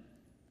permanent.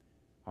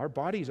 Our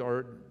bodies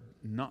are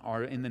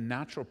in the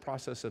natural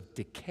process of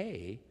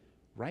decay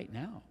right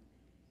now.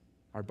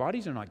 Our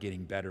bodies are not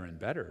getting better and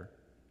better.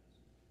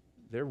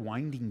 They're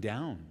winding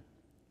down.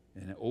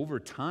 And over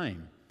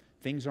time,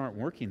 things aren't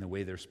working the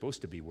way they're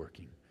supposed to be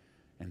working.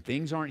 And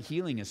things aren't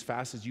healing as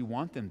fast as you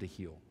want them to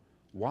heal.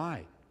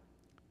 Why?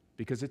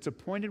 Because it's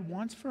appointed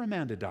once for a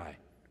man to die.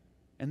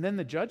 And then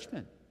the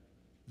judgment.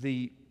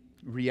 The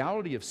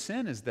reality of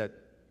sin is that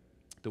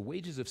the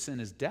wages of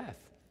sin is death.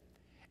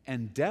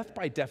 And death,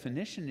 by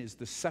definition, is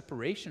the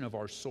separation of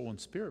our soul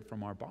and spirit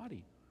from our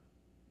body.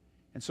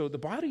 And so the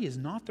body is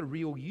not the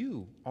real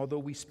you, although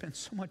we spend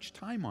so much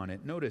time on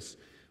it. Notice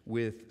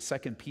with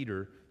 2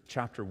 Peter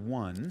chapter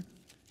 1,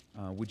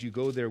 would you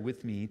go there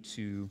with me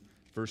to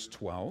verse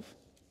 12?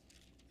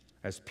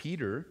 As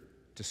Peter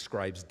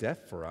describes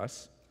death for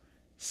us,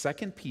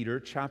 2 Peter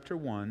chapter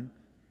 1,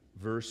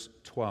 verse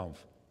 12.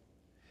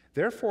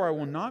 Therefore, I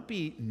will not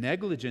be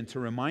negligent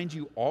to remind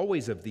you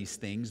always of these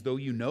things, though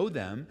you know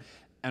them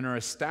and are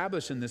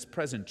established in this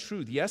present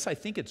truth. Yes, I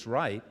think it's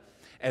right,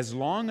 as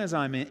long as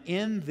I'm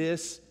in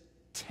this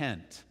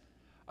tent.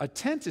 A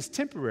tent is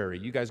temporary.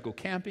 You guys go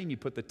camping, you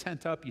put the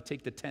tent up, you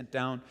take the tent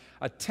down.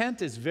 A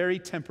tent is very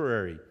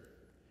temporary.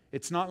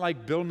 It's not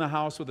like building a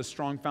house with a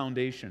strong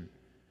foundation.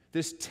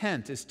 This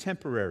tent is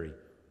temporary.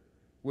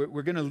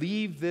 We're going to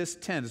leave this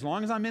tent. As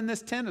long as I'm in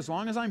this tent, as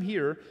long as I'm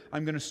here,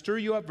 I'm going to stir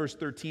you up, verse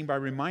 13, by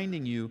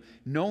reminding you,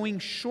 knowing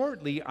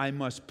shortly I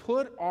must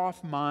put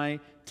off my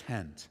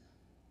tent,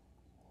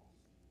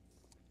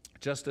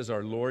 just as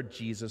our Lord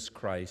Jesus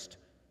Christ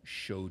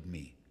showed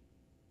me.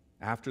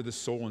 After the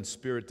soul and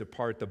spirit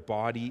depart, the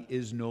body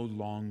is no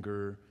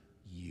longer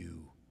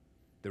you.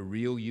 The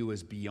real you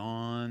is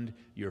beyond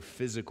your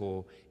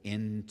physical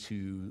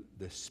into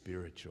the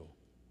spiritual.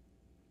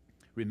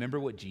 Remember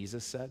what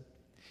Jesus said?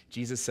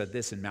 Jesus said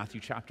this in Matthew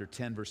chapter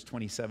 10, verse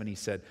 27. He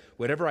said,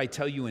 whatever I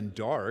tell you in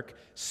dark,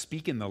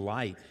 speak in the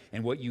light,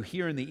 and what you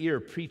hear in the ear,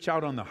 preach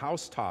out on the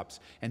housetops,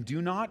 and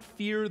do not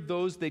fear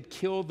those that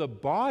kill the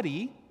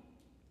body,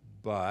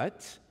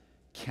 but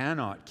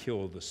cannot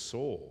kill the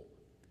soul,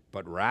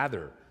 but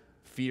rather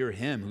fear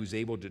him who's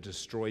able to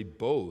destroy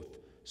both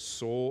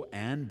soul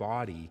and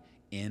body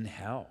in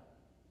hell.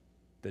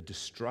 The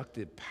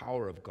destructive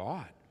power of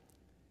God.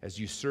 As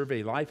you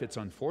survey life, it's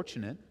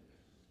unfortunate.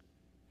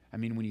 I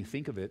mean, when you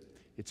think of it,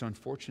 it's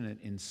unfortunate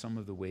in some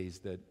of the ways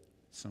that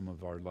some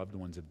of our loved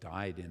ones have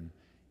died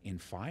in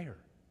fire.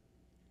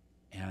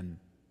 And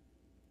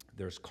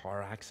there's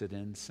car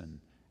accidents and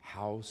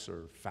house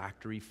or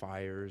factory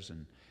fires,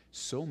 and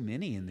so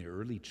many in the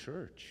early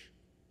church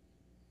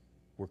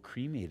were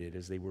cremated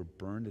as they were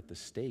burned at the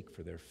stake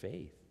for their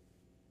faith.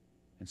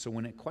 And so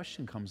when a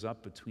question comes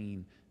up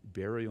between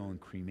burial and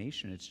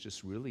cremation, it's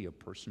just really a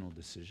personal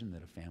decision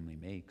that a family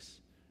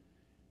makes.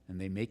 And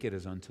they make it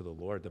as unto the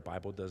Lord. The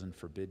Bible doesn't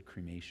forbid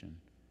cremation.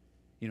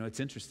 You know, it's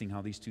interesting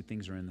how these two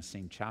things are in the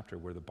same chapter,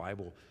 where the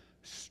Bible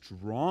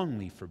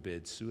strongly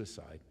forbids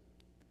suicide,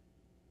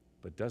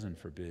 but doesn't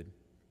forbid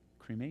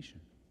cremation.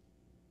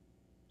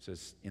 It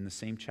says in the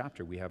same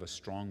chapter, we have a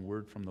strong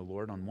word from the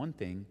Lord on one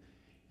thing,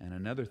 and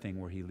another thing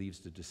where he leaves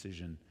the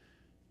decision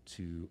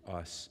to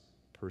us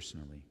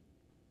personally.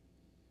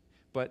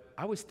 But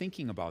I was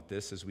thinking about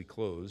this as we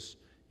close,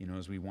 you know,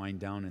 as we wind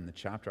down in the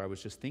chapter, I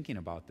was just thinking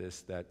about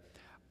this, that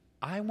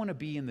I want to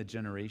be in the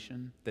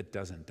generation that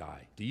doesn't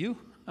die. Do you?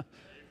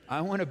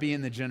 I want to be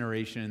in the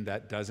generation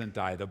that doesn't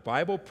die. The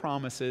Bible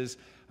promises,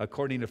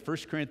 according to 1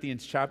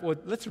 Corinthians chapter, well,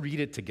 let's read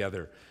it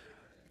together.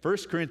 1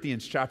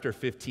 Corinthians chapter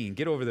 15.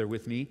 Get over there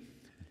with me,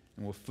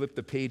 and we'll flip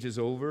the pages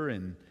over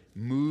and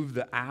move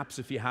the apps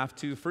if you have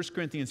to. 1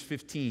 Corinthians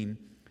 15.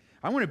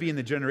 I want to be in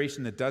the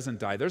generation that doesn't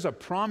die. There's a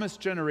promised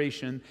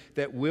generation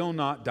that will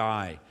not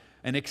die,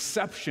 an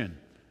exception,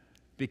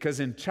 because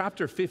in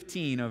chapter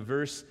 15 of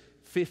verse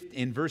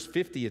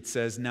 50 it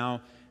says,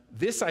 "Now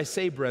this I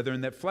say,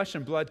 brethren, that flesh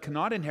and blood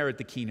cannot inherit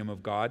the kingdom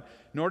of God,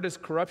 nor does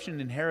corruption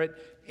inherit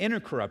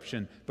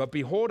incorruption. But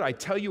behold, I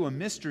tell you a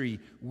mystery.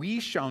 We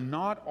shall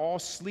not all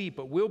sleep,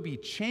 but will be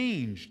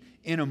changed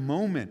in a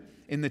moment,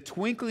 in the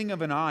twinkling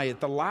of an eye, at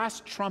the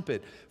last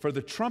trumpet. For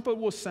the trumpet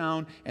will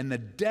sound, and the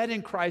dead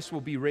in Christ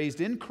will be raised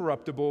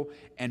incorruptible,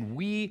 and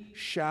we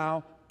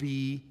shall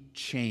be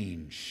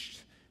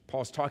changed."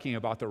 Paul's talking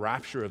about the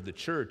rapture of the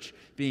church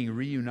being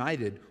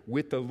reunited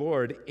with the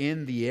Lord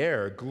in the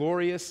air.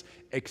 Glorious,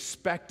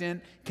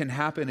 expectant, can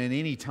happen at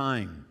any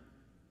time.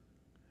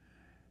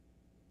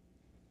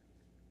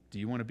 Do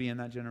you want to be in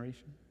that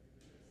generation?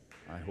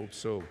 I hope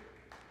so.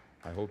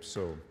 I hope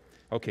so.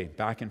 Okay,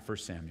 back in 1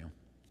 Samuel.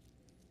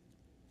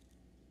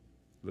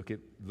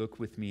 Look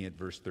with me at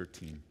verse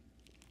 13.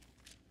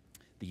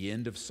 The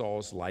end of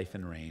Saul's life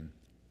and reign.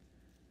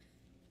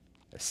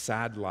 A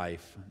sad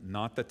life,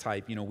 not the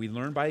type. You know, we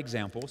learn by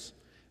examples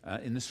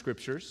in the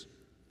scriptures.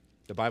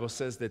 The Bible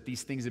says that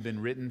these things have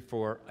been written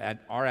for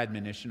our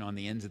admonition on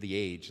the ends of the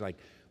age. Like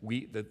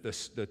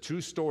the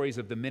true stories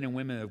of the men and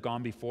women that have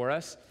gone before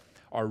us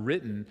are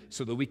written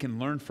so that we can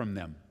learn from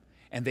them.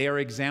 And they are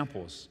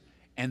examples.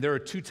 And there are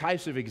two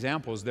types of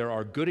examples. There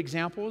are good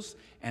examples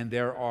and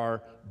there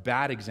are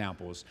bad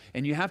examples.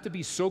 And you have to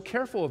be so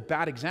careful of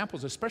bad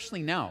examples,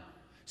 especially now.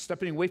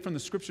 Stepping away from the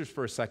scriptures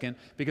for a second,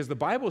 because the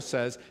Bible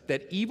says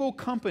that evil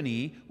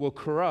company will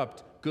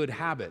corrupt good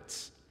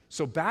habits.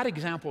 So bad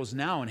examples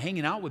now and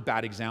hanging out with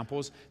bad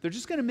examples, they're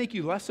just going to make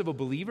you less of a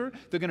believer.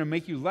 They're going to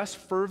make you less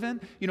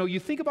fervent. You know, you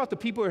think about the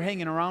people you're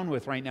hanging around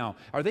with right now.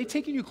 Are they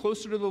taking you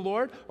closer to the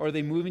Lord, or are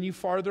they moving you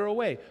farther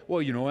away?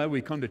 Well, you know,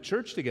 we come to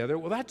church together.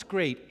 Well, that's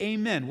great.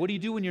 Amen. What do you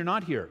do when you're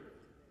not here?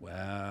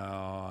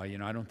 Well, you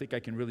know, I don't think I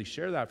can really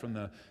share that from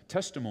the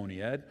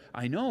testimony, Ed.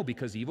 I know,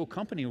 because evil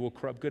company will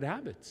corrupt good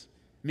habits.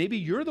 Maybe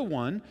you're the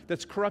one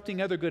that's corrupting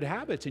other good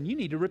habits, and you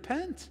need to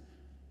repent.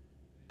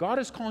 God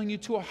is calling you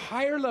to a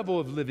higher level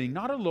of living,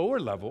 not a lower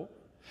level.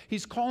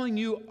 He's calling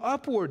you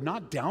upward,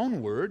 not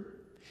downward.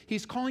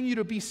 He's calling you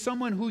to be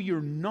someone who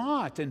you're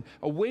not and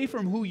away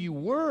from who you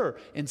were,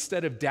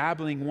 instead of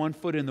dabbling one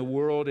foot in the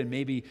world and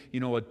maybe,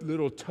 you know, a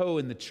little toe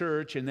in the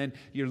church, and then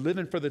you're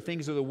living for the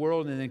things of the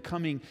world, and then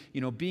coming,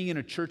 you know, being in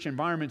a church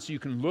environment so you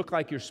can look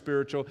like you're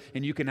spiritual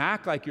and you can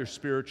act like you're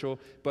spiritual,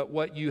 but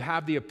what you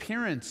have the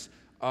appearance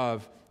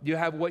of, you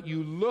have what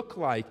you look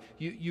like.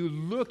 You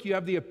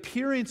have the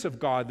appearance of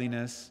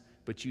godliness,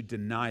 but you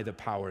deny the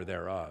power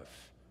thereof.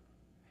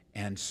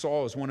 And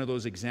Saul is one of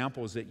those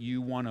examples that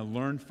you want to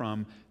learn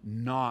from,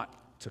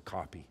 not to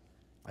copy.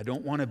 I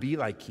don't want to be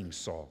like King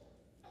Saul.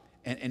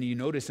 And you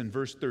notice in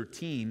verse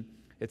 13,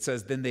 it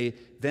says, Then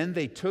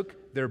they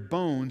took their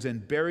bones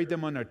and buried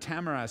them under a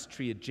tamarisk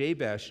tree at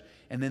Jabesh,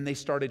 and then they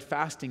started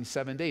fasting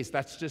 7 days.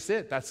 That's just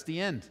it. That's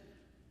the end.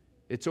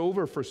 It's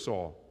over for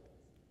Saul.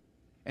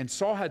 And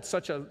Saul had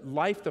such a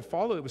life to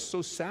follow. It was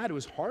so sad. It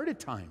was hard at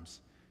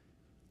times.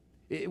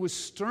 It was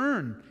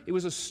stern. It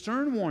was a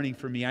stern warning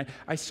for me.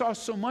 I saw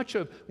so much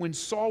of when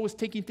Saul was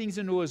taking things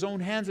into his own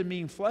hands and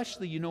being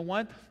fleshly. You know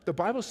what? The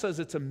Bible says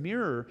it's a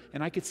mirror,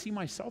 and I could see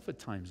myself at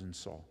times in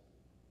Saul.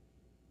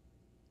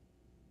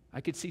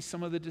 I could see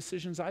some of the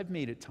decisions I've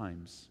made at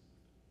times.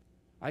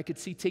 I could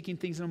see taking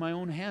things into my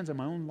own hands in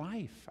my own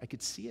life. I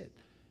could see it.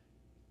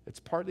 It's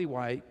partly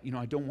why,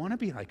 I don't want to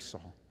be like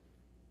Saul.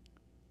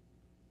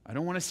 I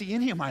don't want to see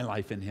any of my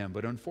life in him,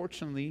 but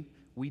unfortunately,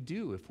 we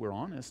do if we're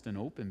honest and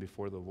open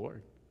before the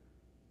Lord.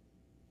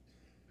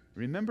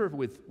 Remember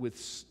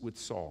with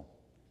Saul,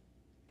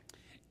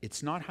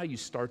 it's not how you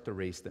start the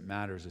race that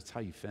matters, it's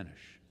how you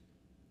finish.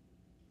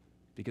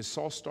 Because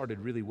Saul started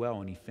really well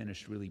and he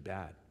finished really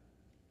bad.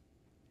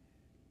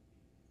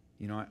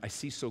 I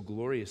see so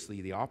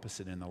gloriously the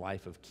opposite in the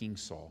life of King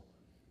Saul,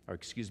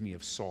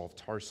 of Saul of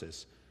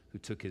Tarsus, who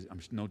took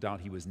no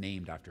doubt he was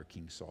named after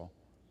King Saul,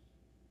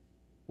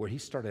 where he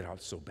started out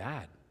so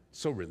bad,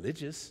 so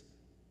religious,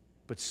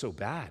 but so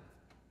bad,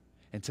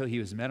 until he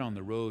was met on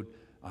the road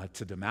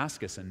to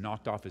Damascus and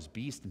knocked off his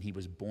beast and he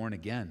was born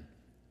again.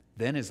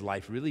 Then his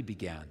life really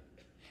began.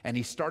 And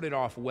he started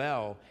off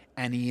well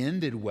and he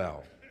ended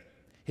well.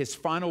 His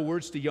final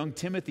words to young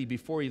Timothy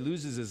before he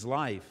loses his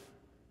life,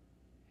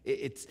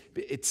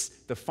 it's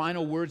the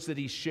final words that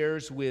he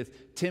shares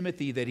with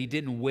Timothy, that he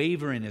didn't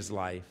waver in his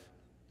life.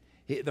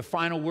 The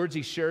final words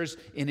he shares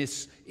in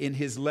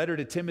his letter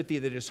to Timothy,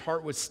 that his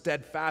heart was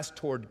steadfast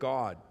toward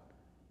God.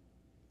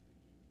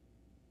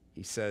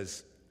 He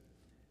says,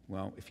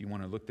 well, if you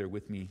want to look there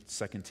with me,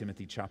 2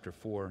 Timothy chapter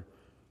 4.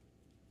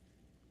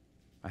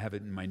 I have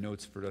it in my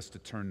notes for us to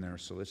turn there,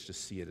 so let's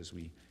just see it as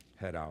we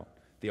head out.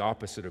 The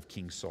opposite of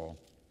King Saul.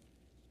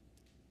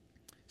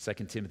 2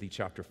 Timothy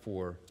chapter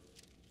 4,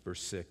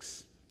 verse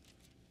 6.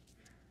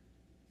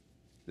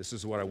 This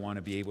is what I want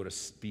to be able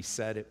to be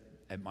said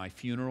at my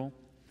funeral.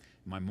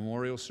 My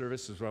memorial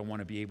service is what I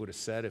want to be able to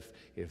say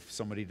if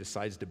somebody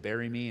decides to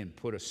bury me and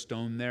put a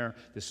stone there.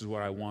 This is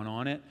what I want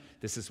on it.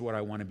 This is what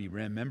I want to be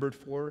remembered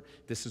for.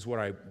 This is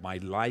what my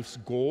life's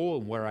goal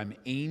and where I'm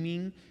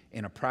aiming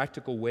in a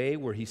practical way,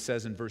 where he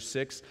says in verse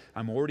 6,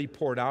 I'm already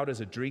poured out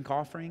as a drink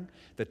offering.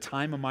 The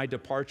time of my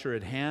departure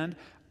at hand.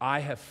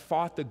 I have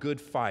fought the good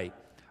fight.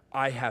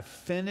 I have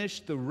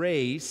finished the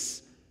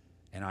race,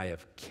 and I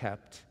have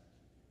kept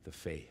the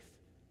faith.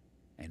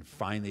 And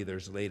finally,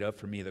 there's laid up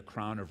for me the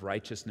crown of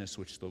righteousness,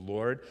 which the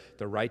Lord,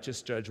 the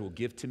righteous judge, will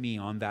give to me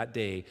on that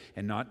day,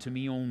 and not to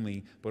me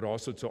only, but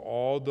also to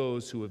all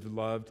those who have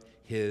loved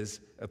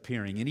his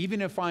appearing. And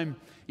even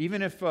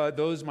if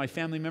those, my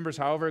family members,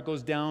 however it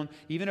goes down,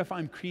 even if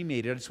I'm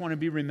cremated, I just want to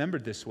be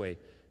remembered this way.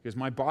 Because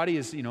my body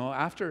is,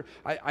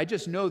 I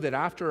just know that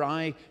after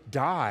I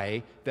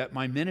die, that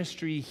my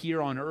ministry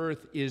here on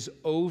earth is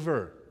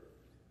over.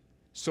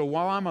 So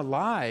while I'm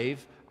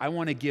alive, I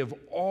want to give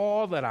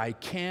all that I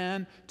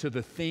can to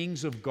the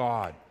things of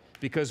God.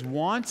 Because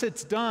once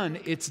it's done,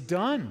 it's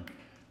done.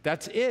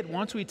 That's it.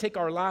 Once we take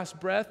our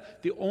last breath,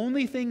 the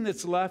only thing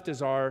that's left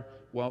is our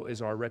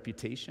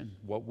reputation.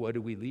 What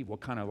do we leave? What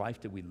kind of life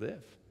did we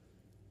live?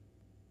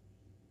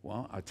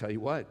 Well, I'll tell you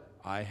what,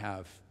 I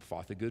have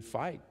fought the good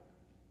fight.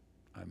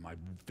 I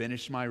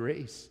finished my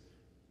race.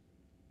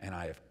 And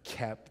I have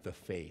kept the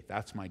faith.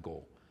 That's my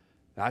goal.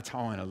 That's how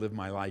I'm going to live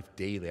my life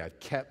daily. I've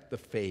kept the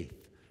faith.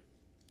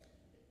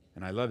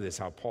 And I love this,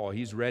 how Paul,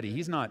 he's ready.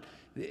 He's not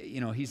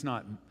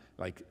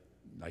like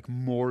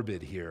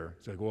morbid here.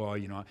 It's like, well,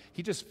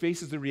 he just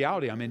faces the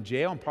reality. I'm in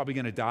jail. I'm probably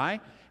going to die.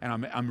 And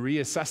I'm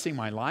reassessing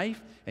my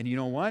life. And you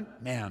know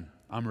what? Man,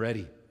 I'm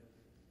ready.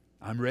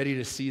 I'm ready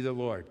to see the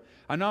Lord.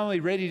 I'm not only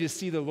ready to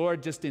see the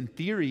Lord just in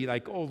theory,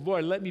 like, oh,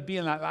 Lord, let me be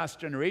in that last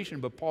generation.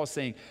 But Paul's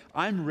saying,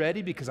 I'm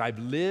ready because I've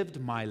lived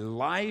my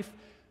life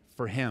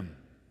for him.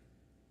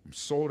 I'm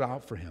sold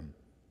out for him.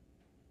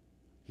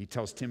 He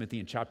tells Timothy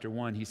in chapter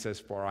 1, he says,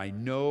 for I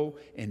know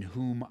in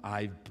whom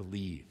I've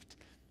believed.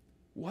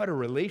 What a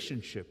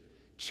relationship.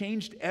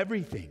 Changed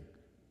everything.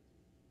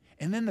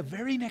 And then the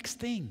very next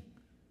thing.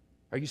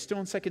 Are you still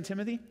in 2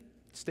 Timothy?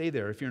 Stay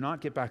there. If you're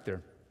not, get back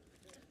there.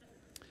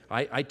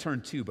 I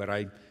turned too, but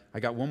I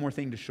got one more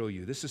thing to show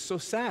you. This is so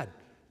sad.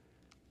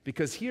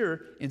 Because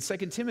here in 2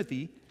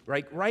 Timothy,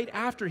 right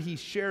after he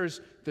shares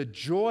the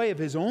joy of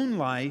his own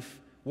life,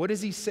 what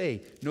does he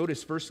say?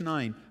 Notice verse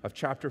 9 of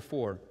chapter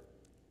 4.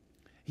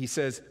 He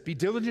says, be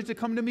diligent to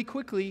come to me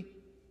quickly,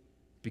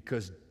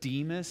 because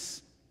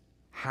Demas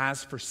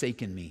has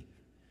forsaken me,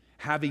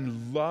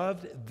 having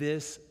loved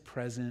this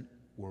present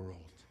world.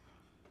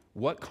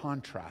 What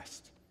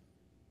contrast.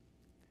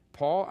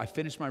 Paul, I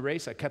finished my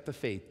race, I kept the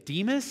faith.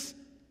 Demas,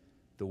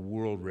 the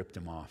world ripped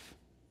him off.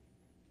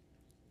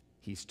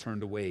 He's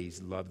turned away,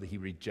 he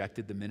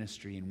rejected the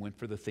ministry and went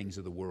for the things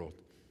of the world.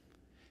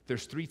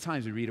 There's 3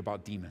 times we read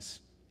about Demas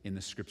in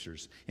the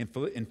scriptures. In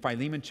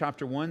Philemon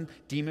chapter 1,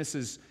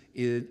 Demas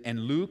and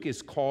Luke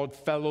is called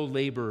fellow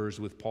laborers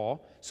with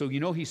Paul. So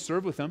he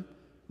served with them,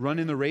 run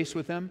in the race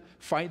with them,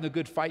 fighting the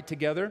good fight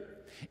together.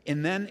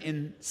 And then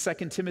in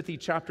 2 Timothy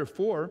chapter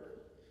 4,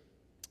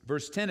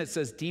 verse 10, it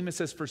says, Demas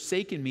has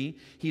forsaken me.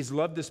 He's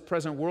loved this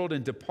present world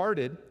and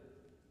departed.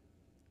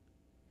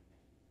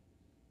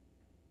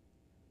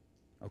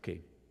 Okay,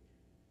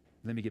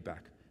 let me get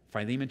back.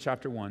 Philemon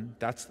chapter 1,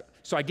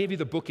 so I gave you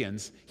the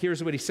bookends.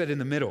 Here's what he said in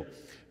the middle.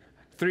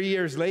 3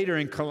 years later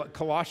in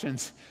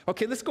Colossians.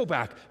 Okay, let's go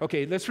back.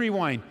 Okay, let's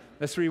rewind.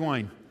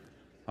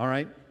 All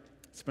right?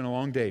 It's been a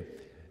long day.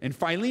 In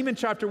Philemon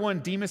chapter 1,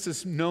 Demas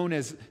is known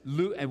as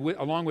Luke,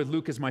 along with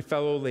Luke as my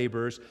fellow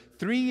laborers.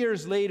 3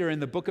 years later in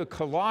the book of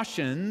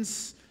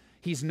Colossians,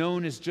 he's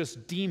known as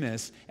just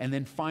Demas. And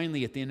then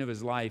finally at the end of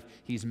his life,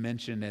 he's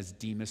mentioned as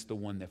Demas, the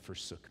one that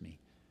forsook me.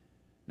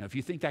 Now, if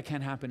you think that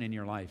can't happen in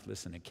your life,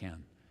 listen, it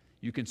can.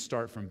 You can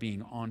start from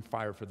being on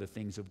fire for the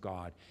things of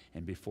God,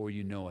 and before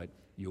you know it,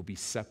 you'll be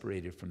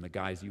separated from the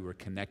guys you were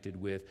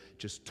connected with,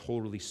 just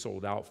totally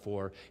sold out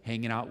for,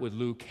 hanging out with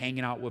Luke,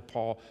 hanging out with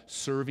Paul,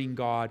 serving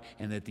God,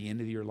 and at the end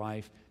of your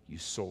life, you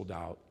sold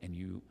out and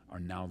you are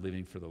now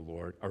living for the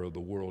Lord, or the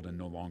world, and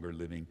no longer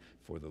living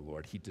for the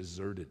Lord. He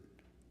deserted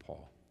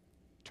Paul,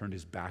 turned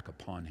his back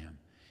upon him.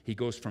 He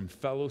goes from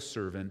fellow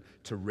servant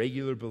to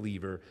regular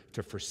believer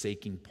to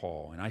forsaking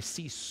Paul. And I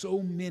see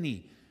so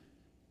many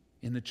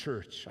in the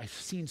church. I've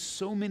seen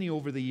so many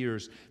over the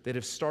years that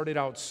have started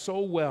out so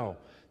well.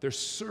 They're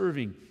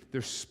serving,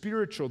 they're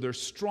spiritual, they're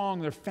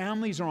strong, their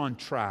families are on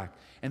track.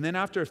 And then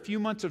after a few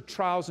months of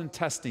trials and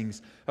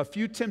testings, a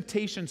few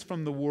temptations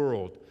from the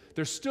world,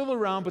 they're still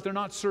around, but they're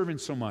not serving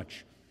so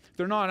much.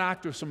 They're not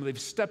active. They've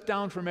stepped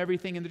down from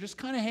everything, and they're just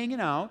kind of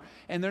hanging out.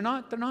 And they're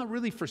not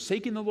really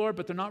forsaking the Lord,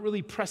 but they're not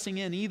really pressing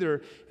in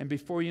either. And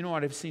before you know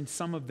it, I've seen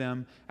some of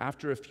them,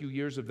 after a few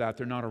years of that,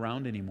 they're not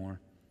around anymore.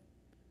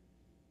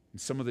 And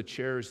some of the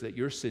chairs that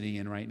you're sitting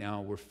in right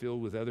now were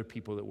filled with other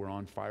people that were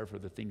on fire for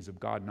the things of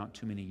God not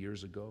too many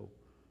years ago.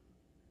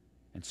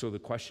 And so the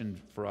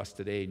question for us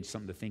today, and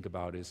something to think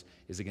about, is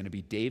it going to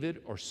be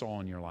David or Saul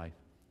in your life?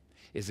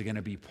 Is it going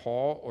to be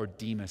Paul or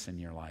Demas in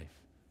your life?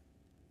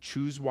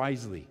 Choose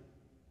wisely.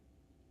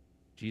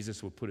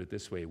 Jesus will put it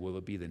this way: will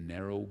it be the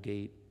narrow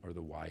gate or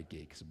the wide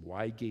gate? Because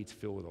wide gates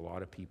fill with a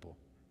lot of people.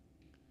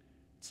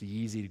 It's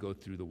easy to go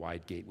through the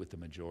wide gate with the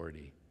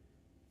majority.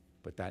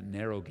 But that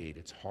narrow gate,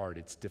 it's hard,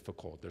 it's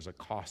difficult. There's a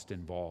cost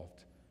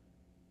involved.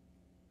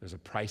 There's a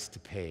price to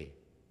pay.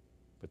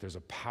 But there's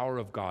a power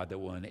of God that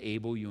will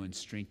enable you and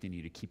strengthen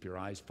you to keep your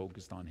eyes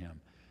focused on Him.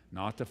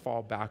 Not to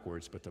fall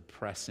backwards, but to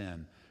press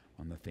in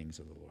on the things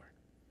of the Lord.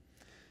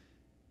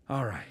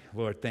 All right,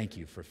 Lord, thank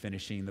you for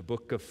finishing the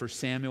book of 1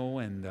 Samuel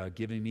and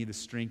giving me the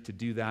strength to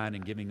do that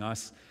and giving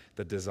us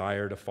the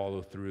desire to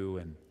follow through.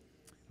 And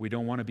we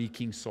don't want to be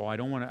King Saul.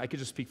 I could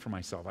just speak for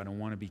myself. I don't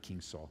want to be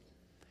King Saul.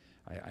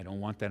 I don't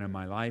want that in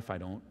my life. I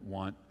don't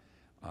want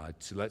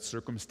to let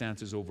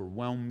circumstances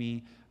overwhelm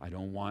me. I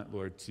don't want,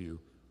 Lord, to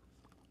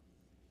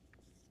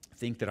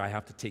think that I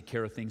have to take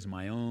care of things on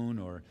my own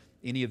or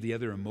any of the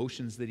other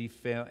emotions that he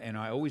felt. And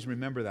I always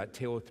remember that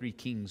Tale of Three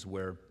Kings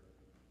where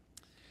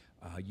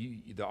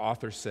the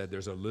author said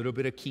there's a little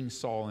bit of King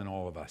Saul in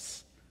all of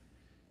us.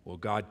 Well,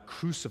 God,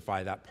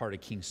 crucify that part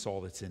of King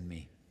Saul that's in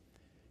me.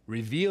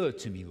 Reveal it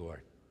to me,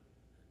 Lord.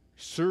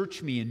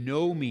 Search me and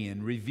know me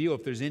and reveal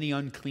if there's any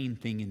unclean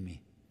thing in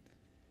me,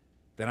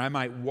 that I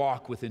might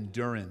walk with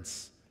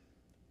endurance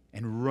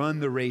and run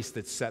the race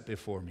that's set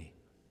before me.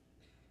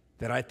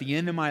 That at the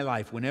end of my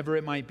life, whenever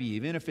it might be,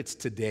 even if it's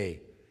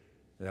today,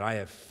 that I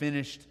have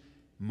finished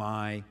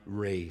my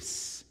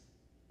race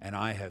and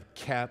I have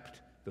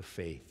kept the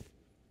faith.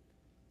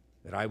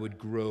 That I would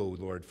grow,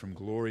 Lord, from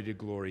glory to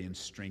glory and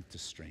strength to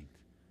strength.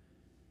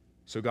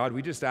 So God,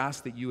 we just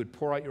ask that you would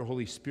pour out your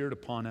Holy Spirit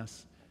upon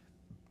us.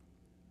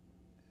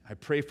 I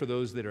pray for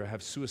those that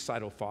have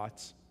suicidal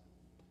thoughts,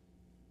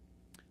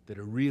 that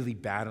are really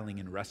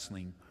battling and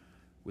wrestling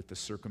with the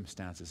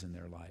circumstances in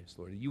their lives,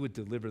 Lord. That you would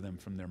deliver them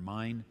from their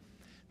mind,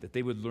 that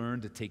they would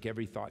learn to take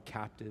every thought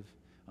captive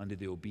under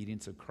the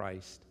obedience of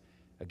Christ,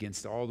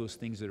 against all those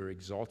things that are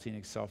exalting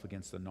itself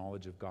against the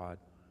knowledge of God,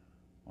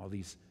 all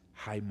these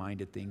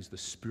high-minded things, the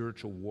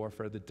spiritual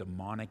warfare, the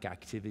demonic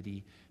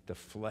activity, the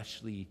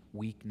fleshly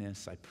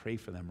weakness. I pray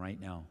for them right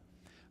now.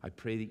 I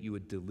pray that you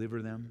would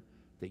deliver them,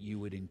 that you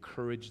would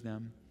encourage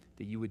them,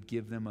 that you would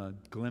give them a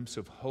glimpse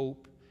of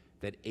hope,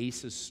 that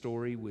Asa's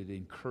story would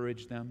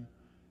encourage them.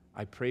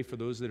 I pray for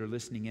those that are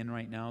listening in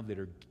right now that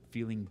are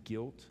feeling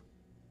guilt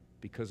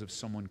because of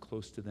someone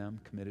close to them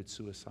committed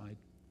suicide.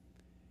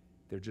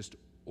 They're just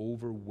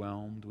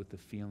overwhelmed with the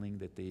feeling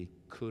that they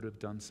could have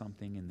done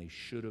something and they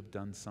should have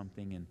done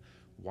something, and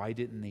why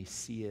didn't they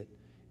see it?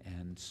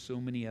 And so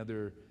many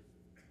other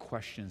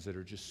questions that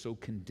are just so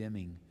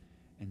condemning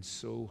and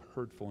so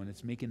hurtful, and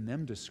it's making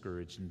them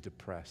discouraged and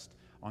depressed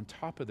on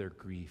top of their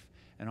grief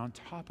and on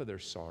top of their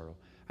sorrow.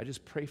 I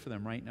just pray for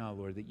them right now,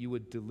 Lord, that you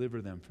would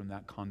deliver them from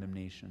that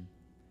condemnation,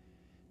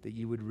 that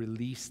you would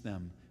release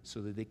them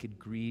so that they could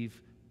grieve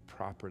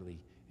properly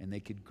and they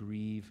could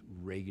grieve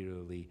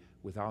regularly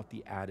without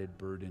the added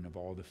burden of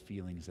all the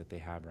feelings that they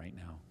have right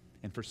now.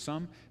 And for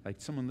some, like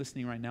someone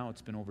listening right now,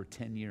 it's been over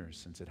 10 years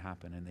since it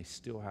happened and they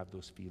still have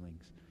those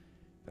feelings.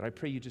 That I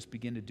pray you just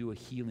begin to do a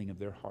healing of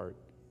their heart,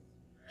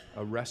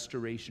 a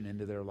restoration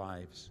into their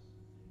lives,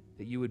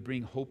 that you would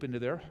bring hope into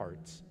their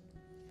hearts,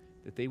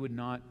 that they would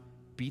not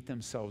beat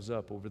themselves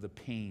up over the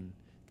pain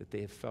that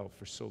they have felt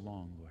for so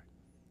long, Lord.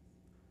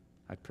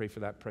 I pray for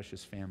that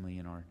precious family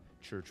in our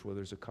church. Well,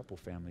 there's a couple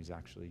families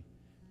actually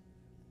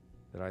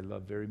that I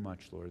love very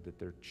much, Lord, that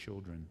their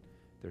children,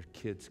 their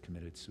kids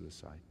committed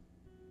suicide.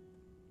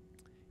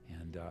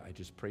 And I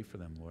just pray for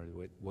them, Lord.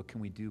 What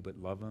can we do but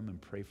love them and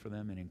pray for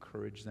them and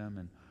encourage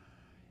them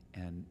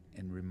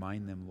and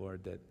remind them,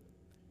 Lord,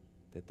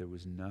 that there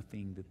was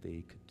nothing that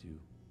they could do.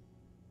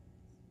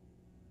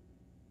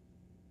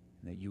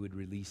 And that you would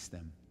release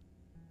them,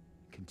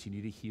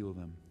 continue to heal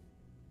them,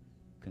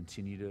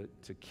 continue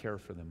to care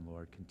for them,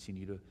 Lord,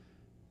 continue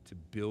to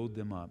build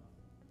them up,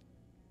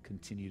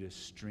 continue to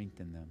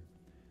strengthen them.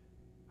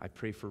 I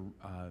pray for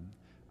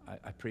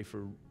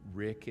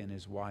Rick and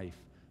his wife,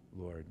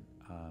 Lord.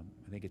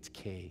 I think it's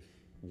Kay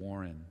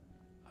Warren,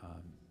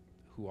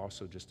 who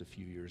also just a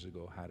few years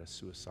ago had a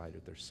suicide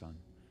with their son.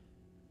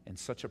 And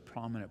such a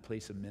prominent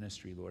place of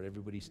ministry, Lord.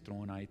 Everybody's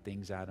throwing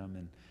things at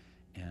them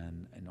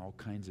and all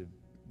kinds of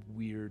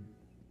weird,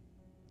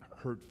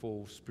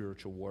 hurtful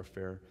spiritual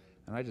warfare.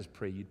 And I just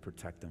pray you'd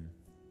protect them.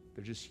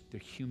 They're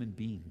human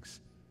beings.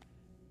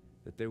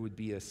 That there would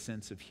be a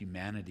sense of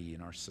humanity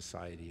in our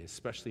society,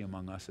 especially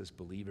among us as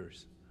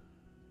believers.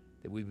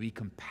 That we would be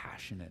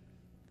compassionate.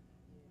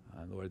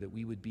 Lord, that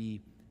we would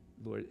be,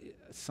 Lord,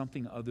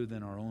 something other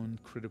than our own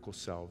critical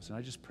selves. And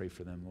I just pray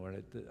for them,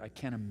 Lord. I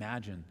can't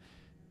imagine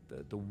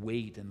the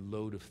weight and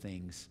load of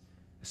things,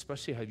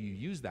 especially how you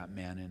use that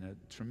man in a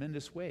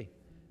tremendous way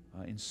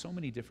in so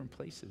many different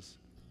places.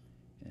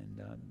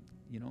 And,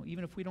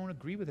 even if we don't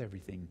agree with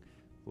everything,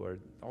 Lord,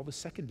 all the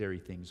secondary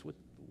things,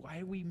 why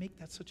do we make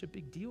that such a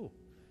big deal?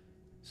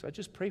 So I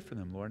just pray for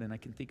them, Lord, and I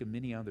can think of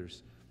many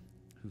others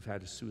who've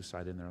had a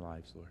suicide in their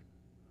lives, Lord.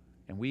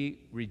 And we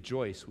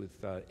rejoice with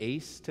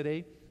Ace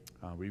today.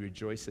 We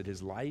rejoice at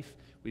his life.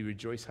 We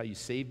rejoice how you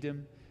saved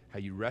him, how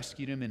you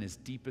rescued him in his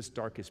deepest,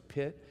 darkest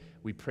pit.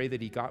 We pray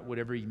that he got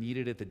whatever he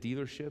needed at the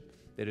dealership,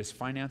 that his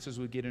finances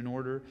would get in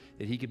order,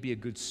 that he could be a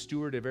good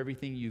steward of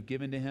everything you've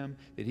given to him,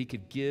 that he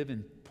could give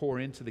and pour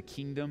into the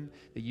kingdom,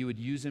 that you would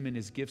use him in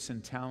his gifts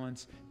and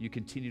talents. You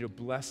continue to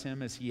bless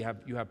him as you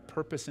have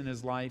purpose in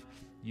his life.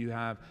 You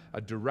have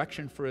a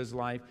direction for his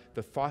life.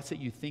 The thoughts that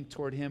you think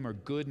toward him are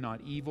good,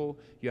 not evil.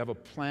 You have a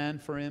plan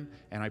for him,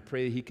 and I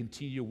pray that he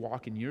continue to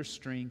walk in your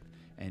strength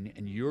and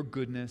your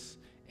goodness.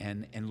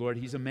 And Lord,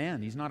 he's a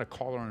man. He's not a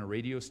caller on a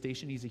radio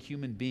station. He's a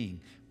human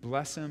being.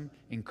 Bless him,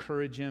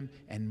 encourage him,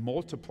 and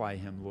multiply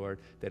him, Lord,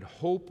 that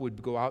hope would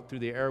go out through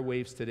the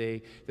airwaves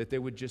today, that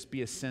there would just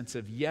be a sense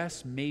of,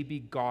 yes, maybe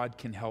God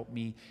can help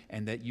me,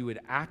 and that you would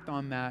act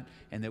on that,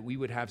 and that we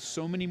would have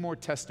so many more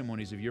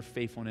testimonies of your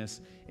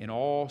faithfulness in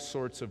all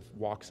sorts of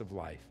walks of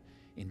life.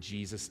 In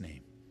Jesus'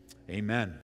 name, amen.